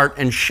your heart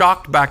and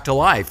shocked back to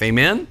life.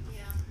 Amen?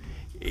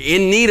 Yeah.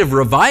 In need of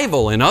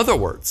revival, in other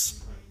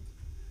words.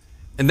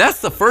 And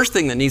that's the first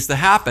thing that needs to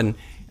happen.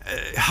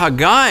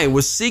 Haggai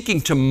was seeking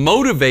to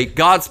motivate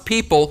God's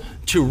people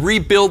to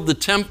rebuild the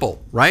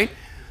temple, right?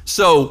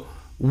 So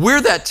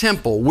we're that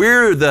temple.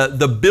 We're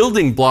the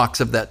building blocks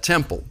of that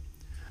temple.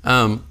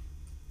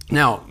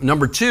 Now,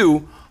 number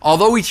two,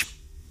 although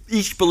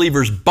each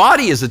believer's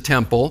body is a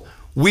temple,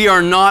 we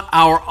are not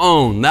our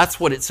own. That's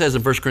what it says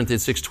in 1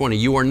 Corinthians 6:20.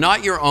 You are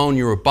not your own.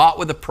 You were bought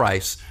with a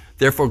price.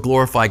 Therefore,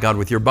 glorify God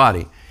with your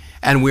body.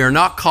 And we are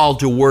not called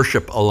to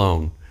worship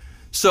alone.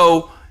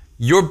 So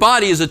your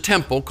body is a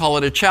temple, call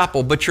it a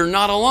chapel, but you're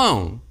not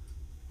alone.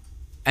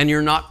 And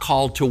you're not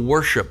called to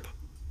worship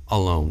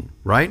alone,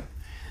 right?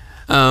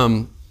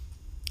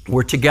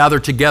 We're to gather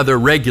together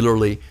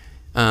regularly.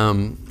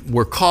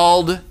 We're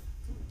called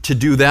to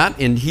do that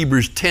in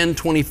Hebrews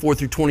 10:24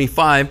 through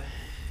 25.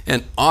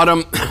 And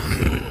Autumn,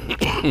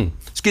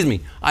 excuse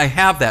me, I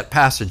have that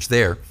passage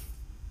there.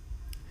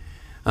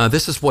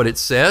 This is what it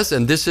says,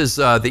 and this is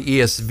the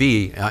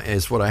ESV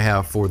is what I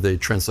have for the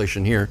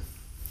translation here.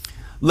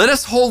 Let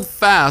us hold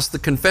fast the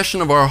confession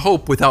of our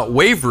hope without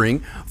wavering,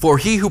 for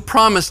he who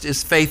promised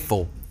is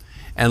faithful.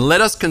 And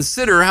let us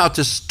consider how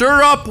to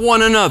stir up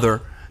one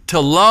another to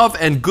love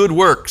and good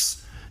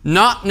works,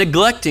 not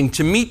neglecting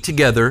to meet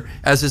together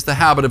as is the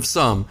habit of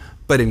some,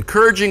 but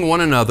encouraging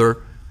one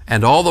another,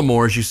 and all the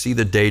more as you see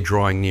the day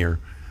drawing near.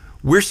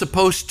 we're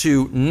supposed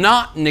to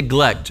not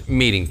neglect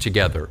meeting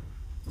together.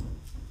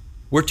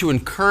 We're to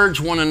encourage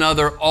one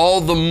another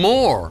all the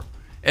more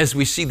as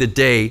we see the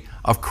day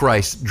of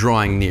Christ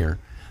drawing near.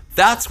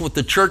 That's what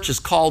the church is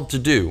called to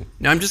do.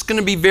 Now, I'm just going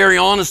to be very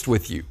honest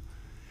with you.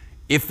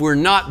 If we're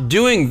not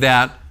doing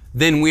that,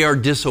 then we are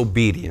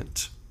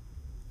disobedient.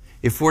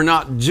 If we're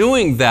not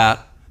doing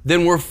that,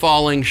 then we're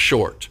falling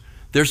short.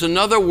 There's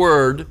another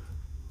word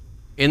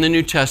in the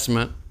New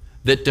Testament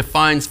that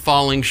defines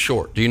falling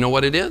short. Do you know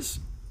what it is?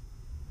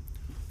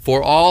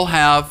 For all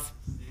have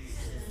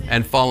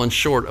and fallen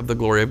short of the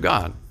glory of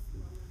God.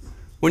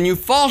 When you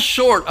fall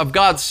short of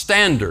God's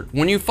standard,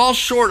 when you fall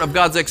short of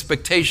God's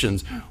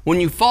expectations, when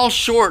you fall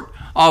short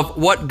of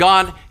what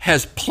God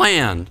has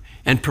planned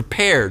and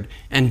prepared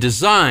and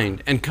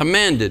designed and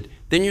commanded,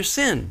 then you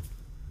sin.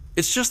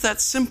 It's just that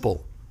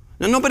simple.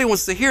 Now, nobody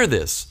wants to hear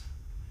this,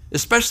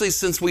 especially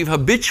since we've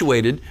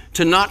habituated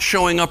to not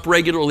showing up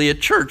regularly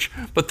at church.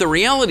 But the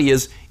reality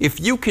is, if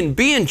you can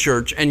be in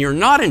church and you're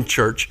not in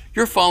church,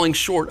 you're falling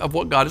short of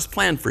what God has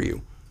planned for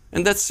you.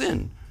 And that's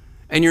sin.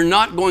 And you're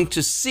not going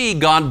to see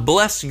God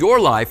bless your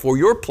life or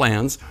your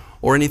plans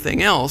or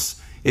anything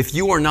else if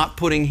you are not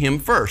putting Him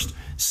first.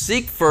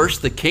 Seek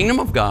first the kingdom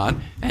of God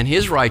and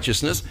His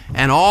righteousness,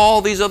 and all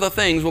these other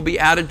things will be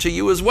added to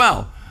you as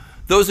well.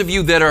 Those of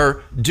you that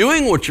are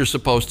doing what you're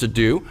supposed to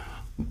do,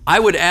 I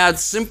would add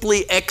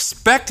simply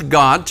expect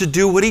God to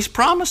do what He's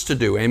promised to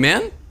do.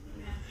 Amen?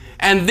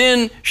 And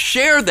then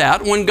share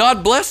that. When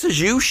God blesses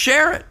you,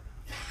 share it.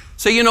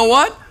 Say, you know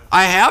what?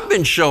 I have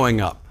been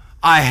showing up.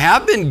 I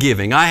have been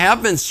giving. I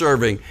have been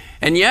serving.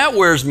 And yeah, it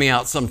wears me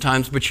out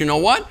sometimes, but you know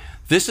what?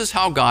 This is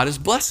how God is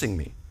blessing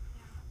me,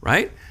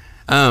 right?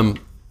 Number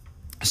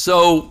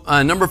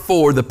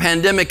 4, the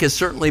pandemic has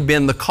certainly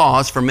been the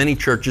cause for many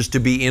churches to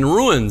be in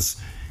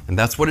ruins. And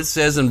that's what it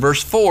says in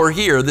verse 4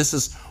 here. This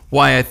is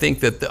why I think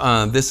that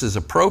this is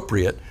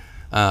appropriate.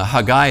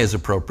 Haggai is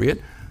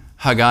appropriate.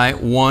 Haggai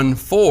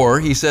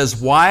 1:4, he says,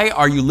 "Why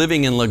are you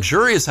living in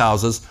luxurious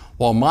houses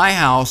while my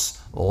house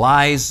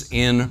lies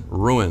in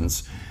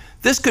ruins?"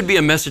 This could be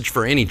a message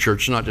for any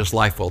church, not just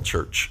Lifewell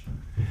Church.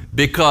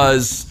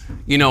 Because,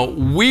 you know,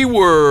 we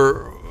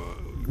were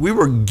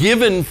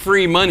given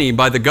free money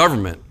by the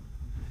government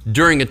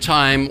during a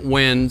time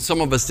when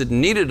some of us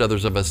didn't need it,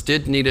 others of us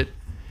did need it.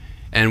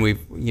 And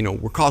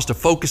we're caused to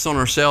focus on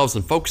ourselves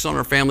and focus on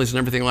our families and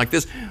everything like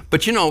this.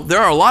 But you know, there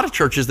are a lot of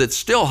churches that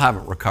still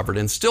haven't recovered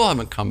and still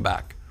haven't come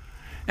back.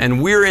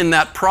 And we're in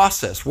that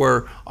process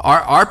where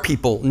our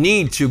people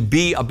need to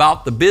be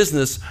about the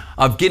business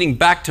of getting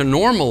back to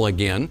normal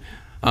again.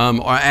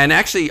 And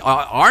actually,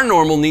 our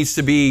normal needs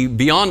to be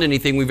beyond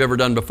anything we've ever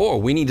done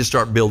before. We need to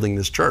start building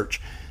this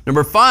church.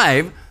 Number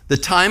 5, the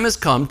time has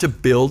come to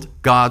build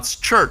God's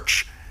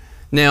church.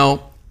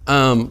 Now,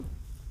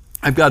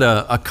 I've got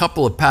a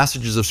couple of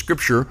passages of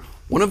Scripture.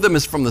 One of them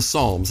is from the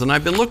Psalms, and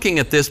I've been looking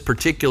at this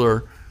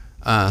particular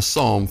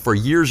psalm for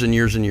years and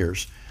years and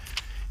years.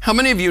 How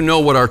many of you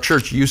know what our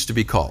church used to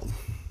be called?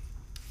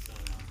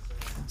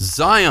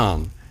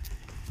 Zion.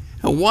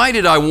 Now, why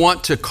did I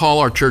want to call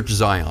our church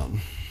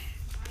Zion?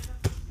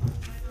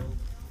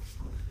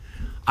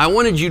 I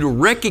wanted you to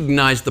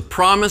recognize the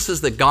promises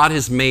that God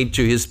has made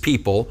to His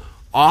people,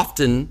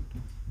 often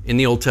in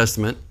the Old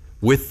Testament,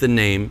 with the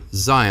name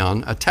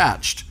Zion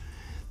attached.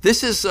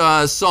 This is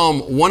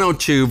Psalm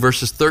 102,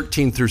 verses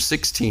 13 through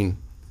 16.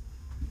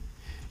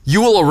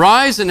 "You will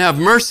arise and have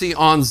mercy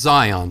on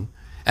Zion,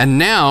 and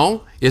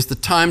now is the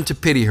time to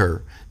pity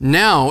her.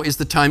 Now is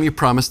the time you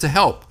promised to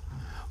help.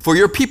 For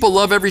your people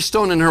love every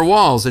stone in her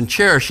walls and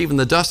cherish even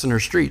the dust in her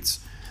streets.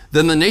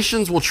 Then the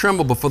nations will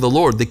tremble before the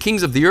Lord. The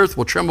kings of the earth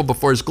will tremble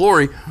before His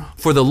glory,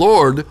 for the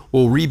Lord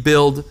will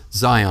rebuild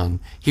Zion.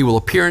 He will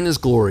appear in His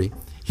glory.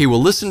 He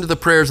will listen to the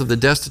prayers of the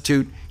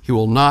destitute. He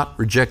will not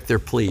reject their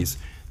pleas."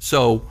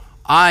 So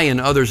I and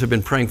others have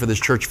been praying for this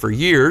church for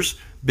years,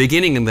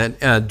 beginning in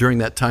that during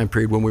that time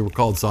period when we were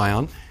called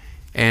Zion.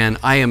 And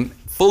I am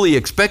fully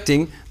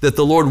expecting that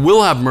the Lord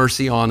will have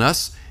mercy on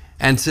us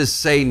and to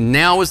say,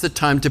 now is the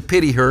time to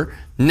pity her.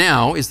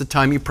 Now is the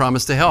time He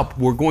promised to help.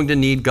 We're going to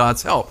need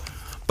God's help.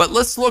 But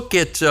let's look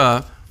at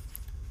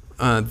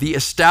the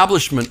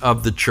establishment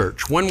of the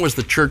church. When was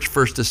the church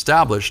first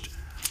established?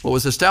 Well, it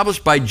was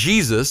established by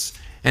Jesus,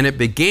 and it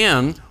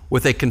began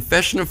with a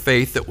confession of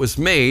faith that was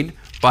made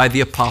by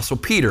the Apostle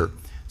Peter.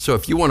 So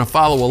if you want to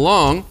follow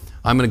along,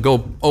 I'm going to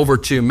go over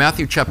to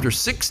Matthew chapter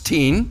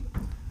 16.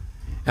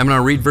 I'm going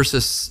to read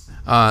verses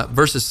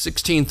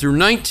 16 through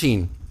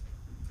 19.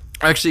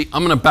 Actually,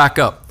 I'm going to back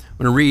up.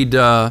 I'm going to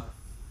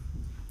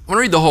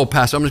read the whole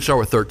passage. I'm going to start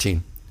with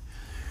 13.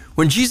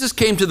 "When Jesus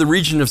came to the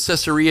region of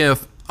Caesarea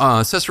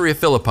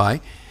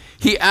Philippi,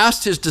 He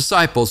asked His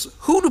disciples,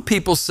 'Who do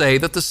people say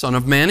that the Son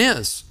of Man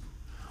is?'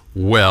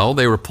 'Well,'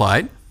 they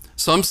replied,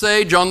 'some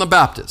say John the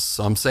Baptist,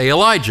 some say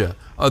Elijah,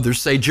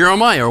 others say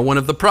Jeremiah or one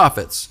of the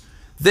prophets.'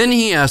 Then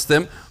He asked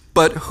them,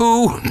 'But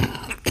who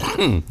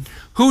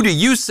do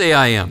you say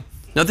I am?'"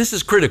 Now this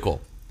is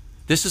critical.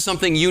 This is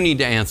something you need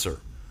to answer.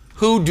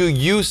 Who do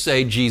you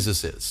say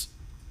Jesus is?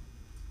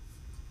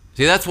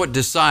 See, that's what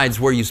decides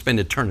where you spend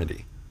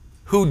eternity.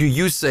 who do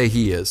you say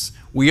he is?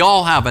 We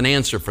all have an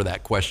answer for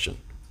that question,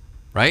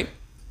 right?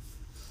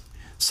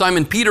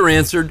 Simon Peter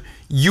answered,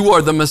 you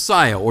are the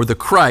Messiah, or the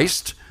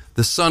Christ,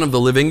 the Son of the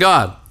living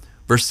God.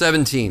 Verse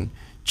 17,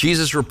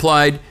 Jesus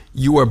replied,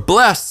 you are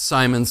blessed,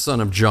 Simon, son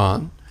of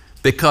John,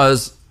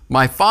 because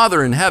my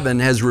Father in heaven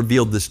has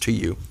revealed this to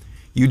you.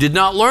 You did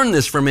not learn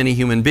this from any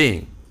human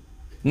being.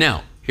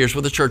 Now, here's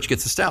where the church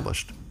gets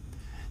established.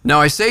 Now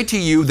I say to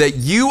you that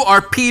you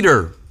are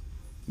Peter,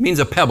 means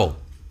a pebble,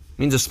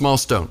 means a small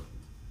stone.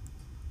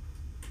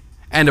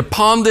 And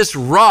upon this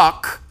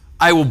rock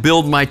I will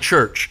build my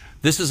church.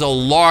 This is a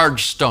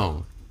large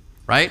stone,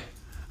 right?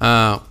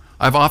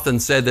 I've often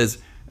said that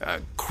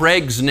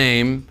Craig's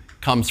name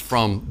comes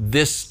from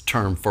this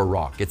term for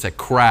rock. It's a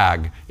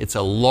crag. It's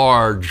a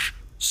large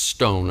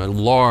stone, a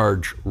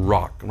large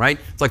rock, right?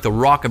 It's like the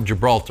rock of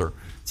Gibraltar.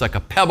 It's like a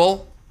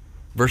pebble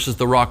versus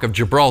the rock of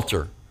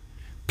Gibraltar.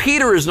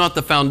 Peter is not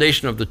the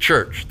foundation of the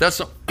church. That's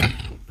not,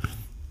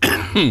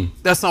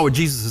 that's not what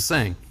Jesus is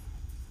saying.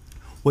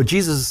 What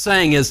Jesus is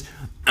saying is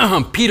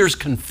Peter's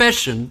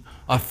confession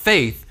of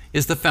faith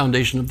is the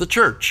foundation of the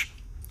church.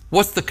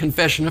 What's the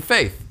confession of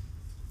faith?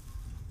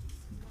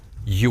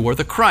 You are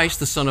the Christ,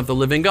 the Son of the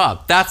living God.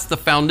 That's the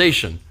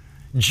foundation.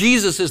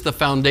 Jesus is the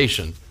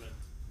foundation.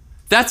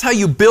 That's how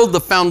you build the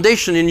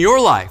foundation in your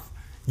life.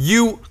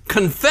 You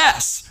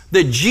confess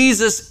that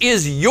Jesus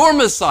is your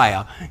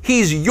Messiah.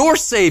 He's your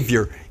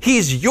Savior.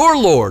 He's your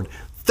Lord.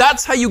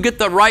 That's how you get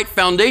the right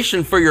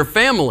foundation for your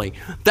family.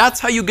 That's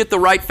how you get the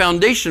right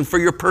foundation for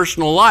your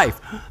personal life.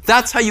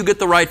 That's how you get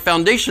the right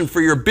foundation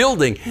for your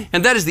building.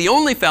 And that is the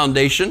only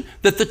foundation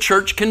that the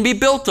church can be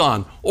built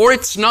on. Or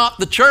it's not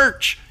the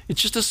church.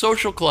 It's just a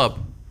social club.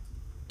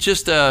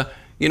 Just an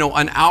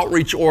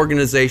outreach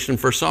organization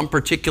for some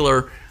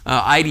particular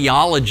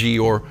ideology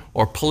or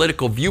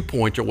political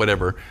viewpoint or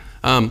whatever.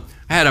 I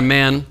had a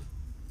man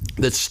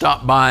that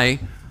stopped by.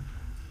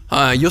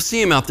 You'll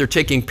see him out there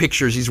taking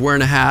pictures. He's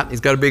wearing a hat. He's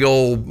got a big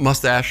old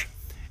mustache.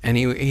 And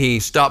he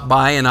stopped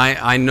by, and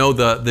I know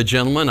the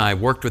gentleman. I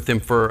worked with him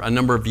for a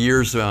number of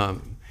years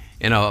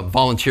in a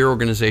volunteer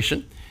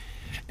organization.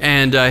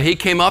 And he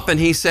came up and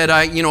he said,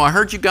 I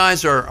heard you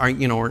guys are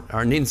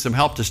needing some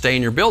help to stay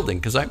in your building,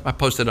 because I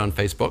posted on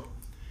Facebook.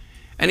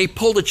 And he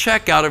pulled a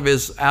check out of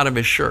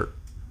his shirt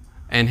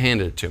and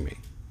handed it to me.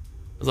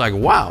 I was like,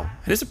 wow,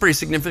 and it's a pretty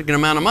significant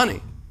amount of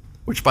money,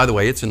 which, by the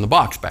way, it's in the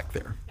box back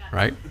there,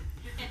 right?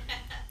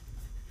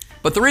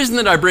 But the reason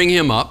that I bring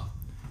him up,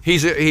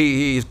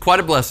 he's quite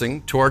a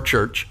blessing to our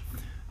church,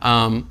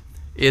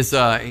 is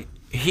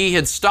he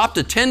had stopped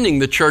attending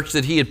the church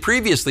that he had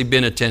previously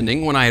been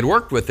attending when I had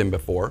worked with him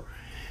before.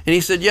 And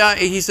he said,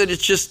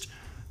 it's just,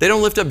 they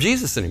don't lift up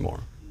Jesus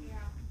anymore. Yeah.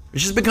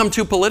 It's just become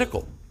too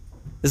political.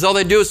 Is all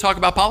they do is talk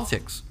about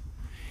politics.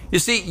 You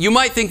see, you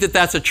might think that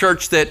that's a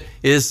church that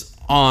is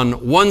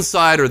on one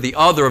side or the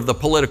other of the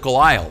political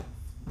aisle,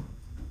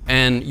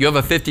 and you have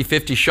a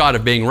 50-50 shot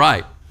of being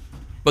right.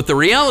 But the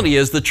reality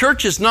is the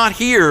church is not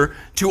here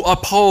to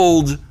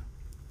uphold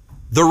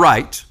the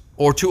right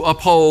or to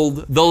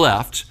uphold the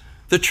left.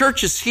 The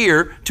church is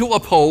here to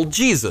uphold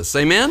Jesus.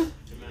 Amen?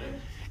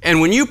 Amen.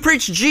 And when you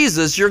preach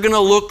Jesus, you're going to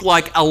look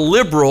like a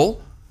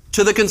liberal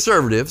to the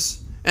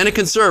conservatives and a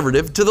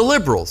conservative to the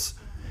liberals.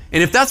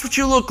 And if that's what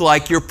you look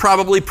like, you're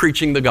probably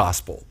preaching the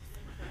gospel.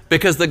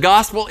 Because the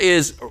gospel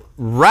is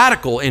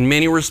radical in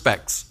many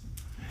respects.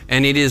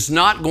 And it is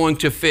not going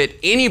to fit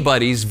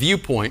anybody's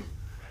viewpoint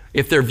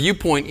if their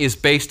viewpoint is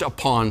based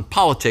upon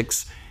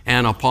politics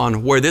and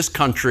upon where this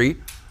country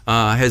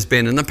has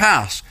been in the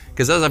past.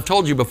 Because as I've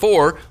told you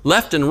before,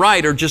 left and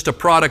right are just a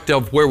product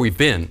of where we've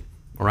been,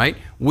 all right?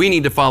 We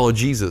need to follow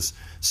Jesus.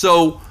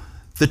 So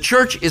the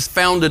church is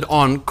founded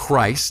on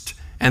Christ,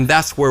 and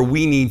that's where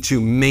we need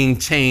to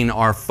maintain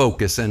our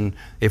focus. And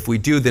if we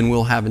do, then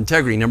we'll have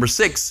integrity. Number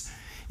 6,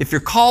 if you're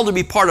called to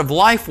be part of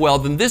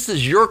LifeWell, then this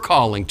is your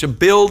calling, to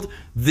build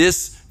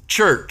this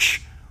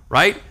church,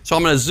 right? So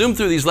I'm going to zoom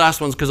through these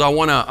last ones because I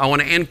want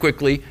to end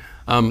quickly.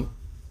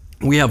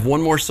 We have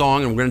one more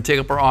song, and we're going to take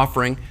up our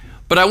offering.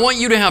 But I want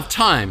you to have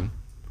time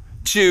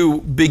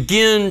to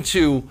begin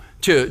to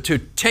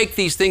take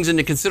these things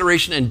into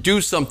consideration and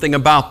do something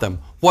about them.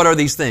 What are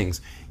these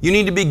things? You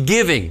need to be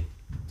giving.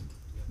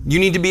 You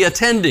need to be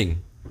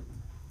attending.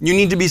 You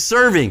need to be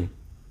serving,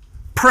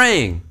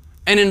 praying,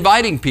 and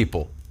inviting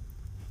people.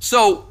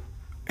 So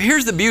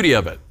here's the beauty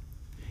of it.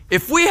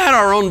 If we had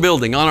our own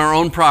building on our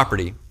own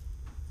property,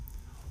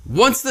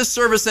 once this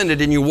service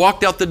ended and you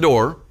walked out the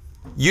door,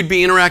 you'd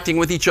be interacting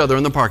with each other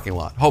in the parking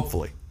lot,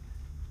 hopefully.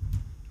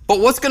 But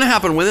what's going to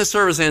happen when this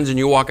service ends and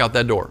you walk out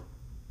that door?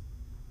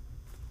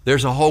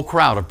 There's a whole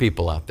crowd of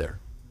people out there,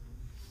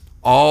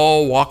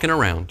 all walking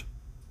around.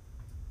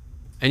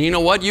 And you know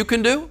what you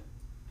can do?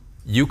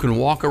 You can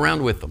walk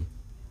around with them.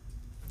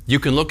 You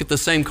can look at the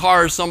same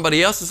car as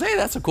somebody else and say, hey,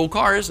 that's a cool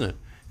car, isn't it?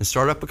 And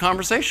start up a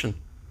conversation.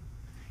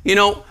 You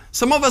know,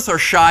 some of us are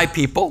shy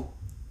people.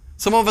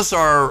 Some of us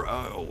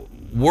are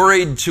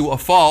worried to a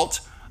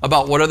fault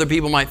about what other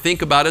people might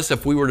think about us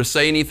if we were to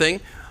say anything.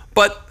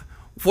 But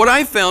what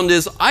I found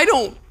is I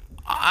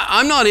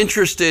I'm not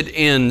interested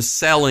in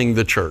selling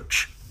the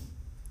church.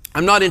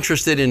 I'm not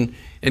interested in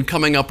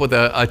coming up with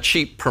a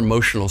cheap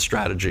promotional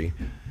strategy.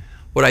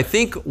 What I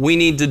think we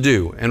need to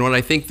do, and what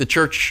I think the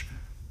church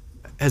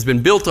has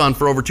been built on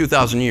for over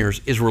 2,000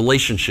 years, is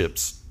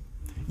relationships.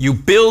 You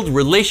build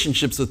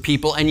relationships with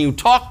people and you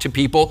talk to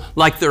people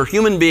like they're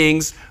human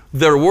beings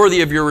that are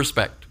worthy of your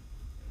respect.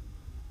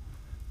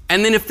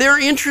 And then if they're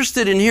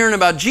interested in hearing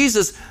about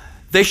Jesus,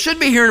 they should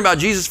be hearing about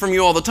Jesus from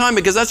you all the time,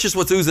 because that's just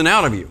what's oozing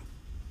out of you.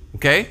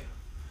 Okay?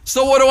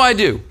 So what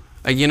do?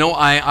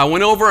 I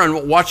went over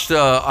and watched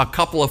a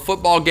couple of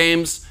football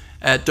games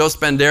at Dos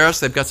Banderas.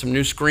 They've got some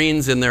new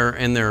screens in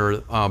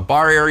their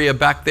bar area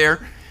back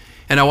there.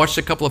 And I watched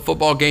a couple of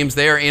football games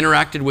there,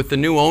 interacted with the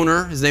new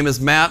owner. His name is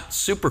Matt,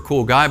 super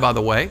cool guy, by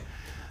the way.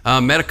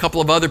 Met a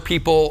couple of other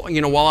people,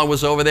 while I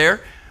was over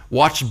there.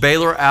 Watched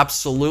Baylor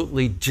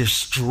absolutely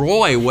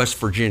destroy West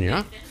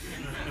Virginia.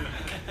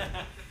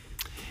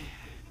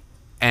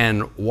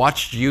 And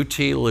watched UT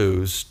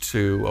lose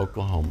to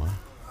Oklahoma.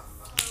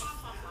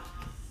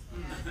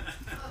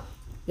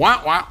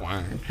 Wah, wah,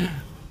 wah.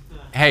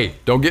 Hey,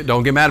 don't get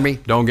mad at me.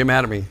 Don't get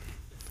mad at me.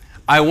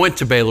 I went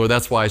to Baylor.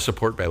 That's why I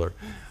support Baylor.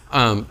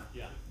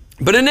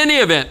 But in any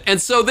event, and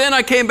so then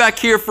I came back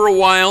here for a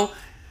while,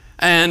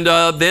 and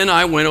then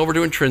I went over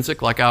to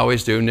Intrinsic like I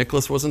always do.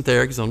 Nicholas wasn't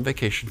there. He's on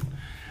vacation.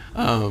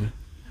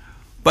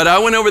 But I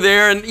went over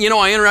there, and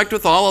I interact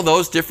with all of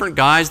those different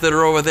guys that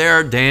are over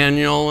there,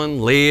 Daniel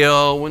and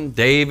Leo and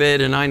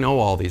David, and I know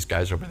all these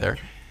guys over there.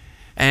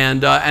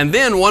 And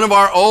then one of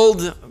our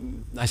old,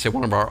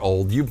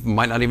 you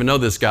might not even know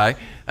this guy,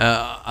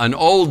 an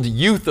old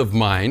youth of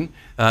mine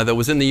that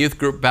was in the youth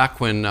group back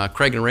when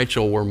Craig and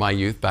Rachel were my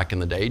youth back in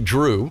the day,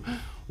 Drew,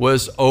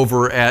 was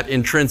over at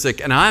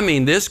Intrinsic. And I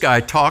mean, this guy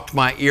talked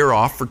my ear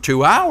off for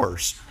 2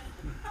 hours.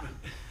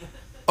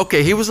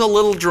 Okay, he was a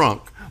little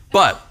drunk,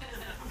 but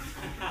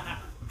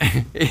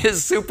he's a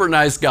super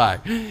nice guy.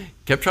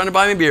 Kept trying to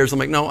buy me beers. I'm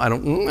like, no, I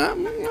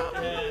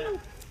don't.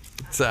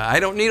 So I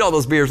don't need all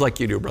those beers like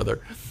you do,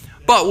 brother.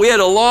 But we had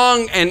a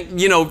long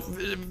and,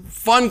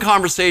 fun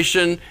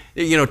conversation,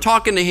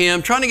 talking to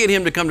him, trying to get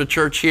him to come to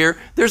church here.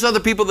 There's other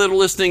people that are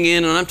listening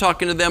in, and I'm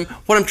talking to them.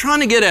 What I'm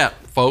trying to get at,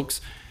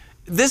 folks,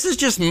 this is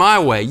just my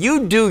way.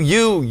 You do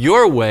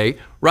your way,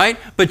 right?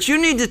 But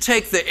you need to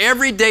take the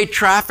everyday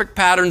traffic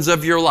patterns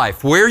of your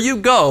life, where you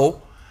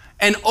go,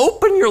 and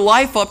open your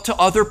life up to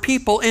other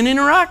people and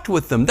interact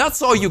with them.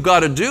 That's all you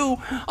got to do.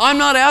 I'm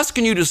not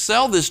asking you to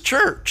sell this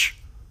church.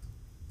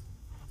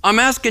 I'm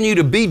asking you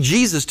to be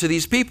Jesus to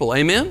these people.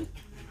 Amen?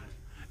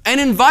 And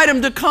invite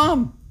them to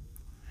come.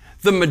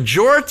 The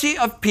majority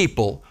of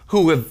people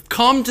who have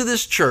come to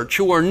this church,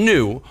 who are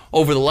new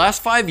over the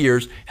last 5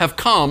 years, have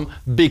come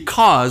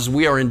because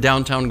we are in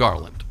downtown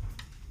Garland.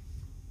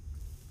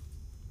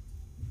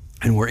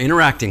 And we're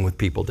interacting with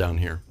people down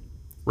here,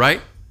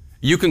 right?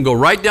 You can go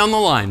right down the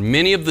line.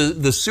 Many of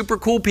the super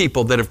cool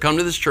people that have come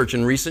to this church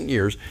in recent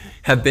years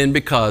have been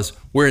because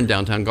we're in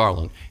downtown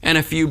Garland, and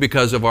a few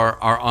because of our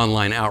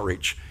online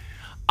outreach.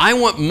 I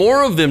want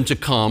more of them to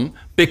come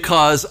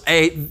because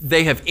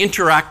they have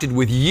interacted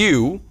with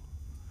you,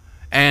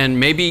 and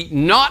maybe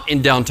not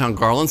in downtown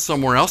Garland,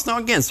 somewhere else. Now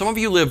again, some of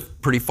you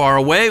live pretty far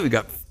away. We've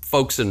got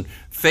folks in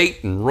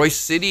Fate and Royce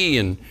City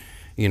and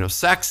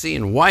Saxe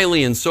and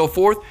Wiley and so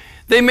forth.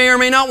 They may or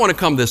may not want to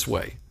come this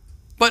way.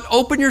 But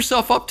open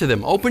yourself up to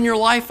them. Open your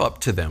life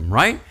up to them,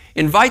 right?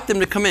 Invite them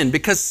to come in,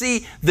 because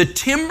see, the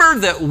timber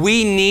that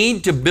we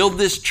need to build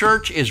this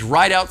church is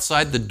right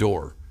outside the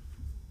door.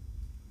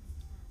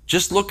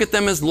 Just look at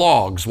them as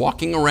logs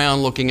walking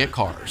around looking at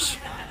cars.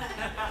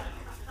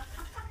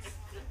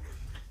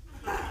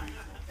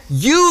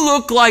 You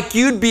look like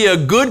you'd be a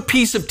good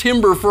piece of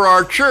timber for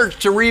our church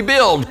to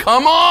rebuild.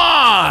 Come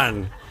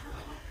on!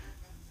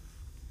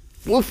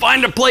 We'll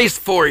find a place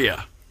for you,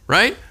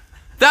 right?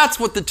 That's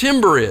what the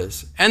timber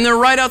is. And they're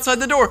right outside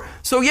the door.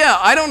 So yeah,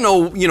 I don't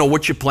know,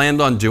 what you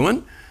planned on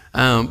doing,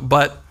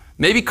 but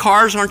maybe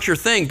cars aren't your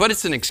thing, but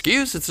it's an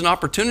excuse, it's an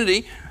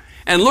opportunity.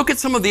 And look at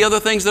some of the other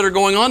things that are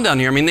going on down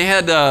here. I mean, they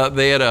had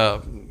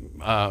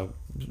a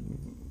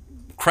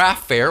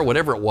craft fair,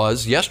 whatever it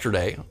was,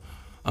 yesterday,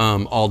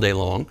 all day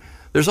long.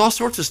 There's all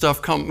sorts of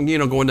stuff going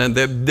down.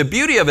 The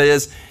beauty of it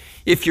is,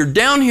 if you're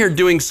down here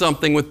doing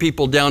something with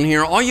people down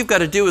here, all you've got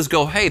to do is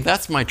go, hey,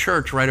 that's my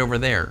church right over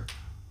there.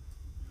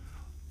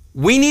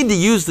 We need to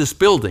use this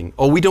building,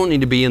 or we don't need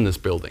to be in this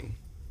building.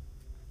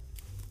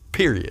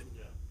 Period.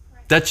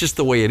 That's just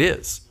the way it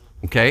is,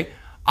 okay?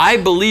 I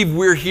believe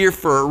we're here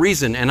for a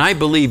reason, and I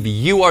believe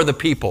you are the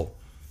people,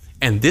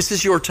 and this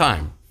is your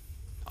time.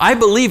 I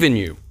believe in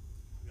you.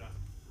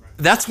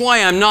 That's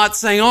why I'm not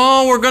saying,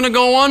 oh, we're going to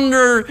go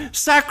under,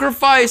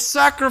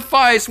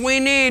 sacrifice,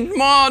 we need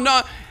more.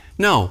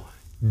 No,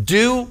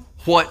 do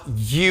what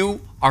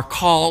you are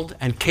called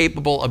and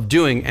capable of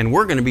doing, and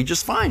we're going to be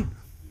just fine.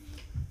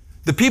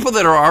 The people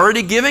that are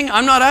already giving,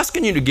 I'm not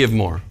asking you to give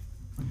more.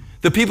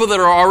 The people that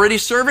are already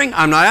serving,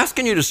 I'm not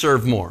asking you to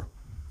serve more.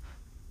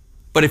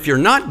 But if you're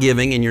not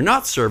giving and you're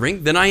not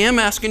serving, then I am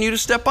asking you to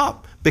step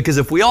up, Because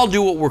if we all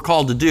do what we're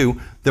called to do,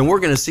 then we're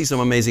going to see some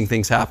amazing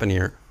things happen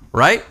here,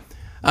 right?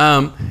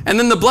 And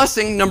then the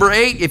blessing, number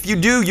 8, if you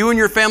do, you and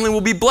your family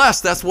will be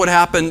blessed. That's what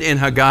happened in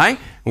Haggai. And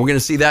we're going to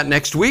see that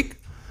next week.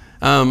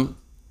 And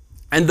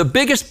the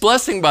biggest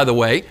blessing, by the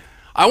way,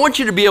 I want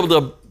you to be able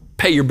to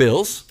pay your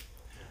bills.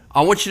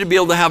 I want you to be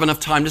able to have enough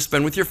time to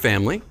spend with your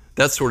family,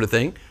 that sort of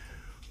thing.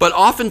 But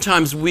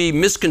oftentimes we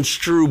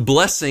misconstrue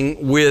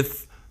blessing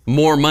with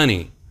more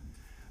money.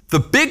 The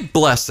big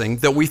blessing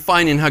that we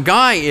find in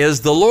Haggai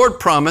is the Lord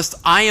promised,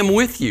 I am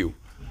with you.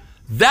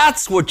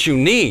 That's what you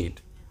need.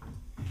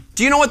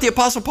 Do you know what the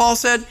Apostle Paul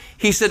said?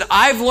 He said,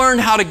 I've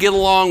learned how to get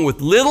along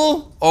with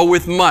little or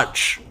with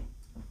much.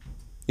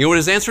 You know what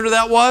his answer to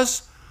that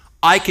was?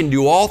 I can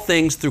do all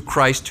things through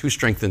Christ who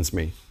strengthens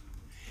me.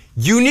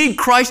 You need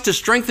Christ to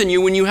strengthen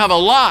you when you have a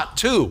lot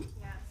too.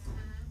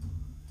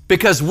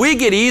 Because we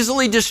get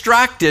easily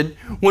distracted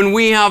when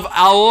we have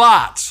a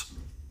lot.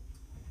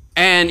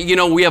 And, you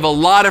know, we have a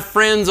lot of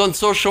friends on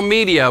social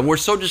media. We're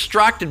so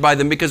distracted by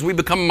them because we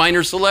become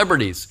minor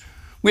celebrities.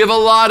 We have a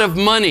lot of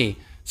money.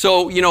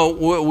 So, you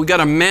know, we got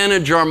to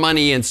manage our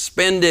money and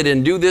spend it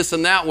and do this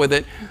and that with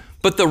it.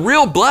 But the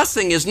real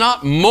blessing is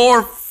not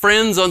more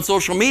friends on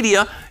social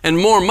media and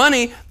more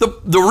money. The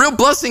real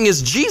blessing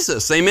is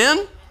Jesus.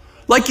 Amen?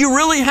 Like you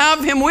really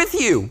have Him with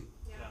you.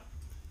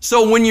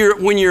 So when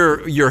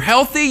you're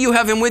healthy, you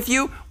have Him with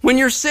you. When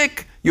you're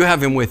sick, you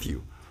have Him with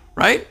you,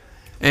 right?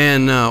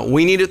 And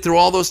we need it through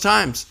all those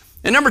times.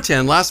 And number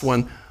 10, last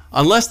one,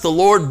 unless the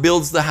Lord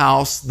builds the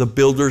house, the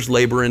builders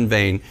labor in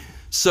vain.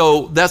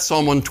 So that's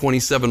Psalm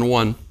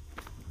 127:1.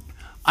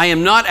 I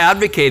am not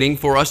advocating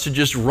for us to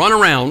just run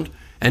around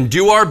and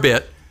do our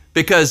bit,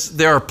 because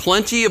there are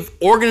plenty of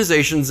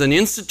organizations and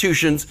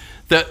institutions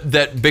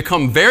that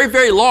become very,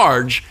 very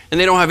large and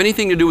they don't have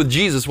anything to do with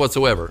Jesus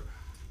whatsoever.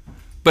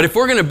 But if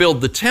we're going to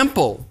build the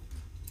temple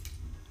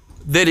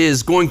that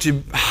is going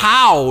to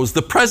house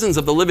the presence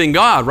of the living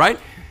God, right?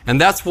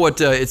 And that's what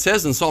it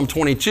says in Psalm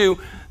 22,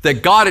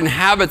 that God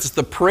inhabits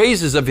the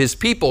praises of His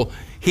people.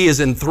 He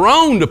is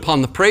enthroned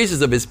upon the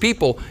praises of His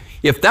people.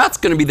 If that's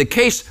going to be the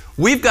case,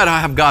 we've got to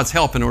have God's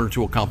help in order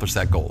to accomplish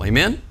that goal.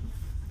 Amen?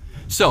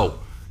 So,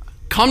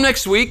 come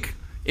next week.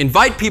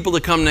 Invite people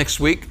to come next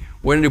week.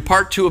 We're going to do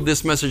part 2 of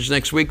this message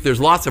next week.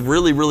 There's lots of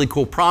really, really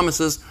cool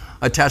promises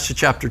attached to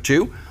chapter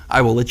 2.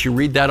 I will let you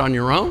read that on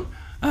your own.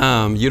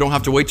 You don't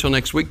have to wait till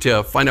next week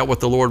to find out what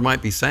the Lord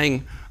might be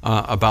saying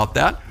about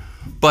that.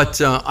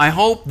 But I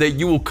hope that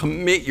you will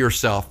commit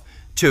yourself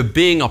to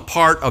being a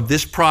part of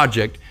this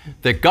project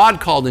that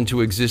God called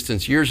into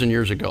existence years and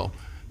years ago,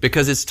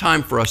 because it's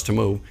time for us to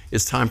move.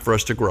 It's time for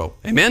us to grow.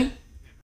 Amen?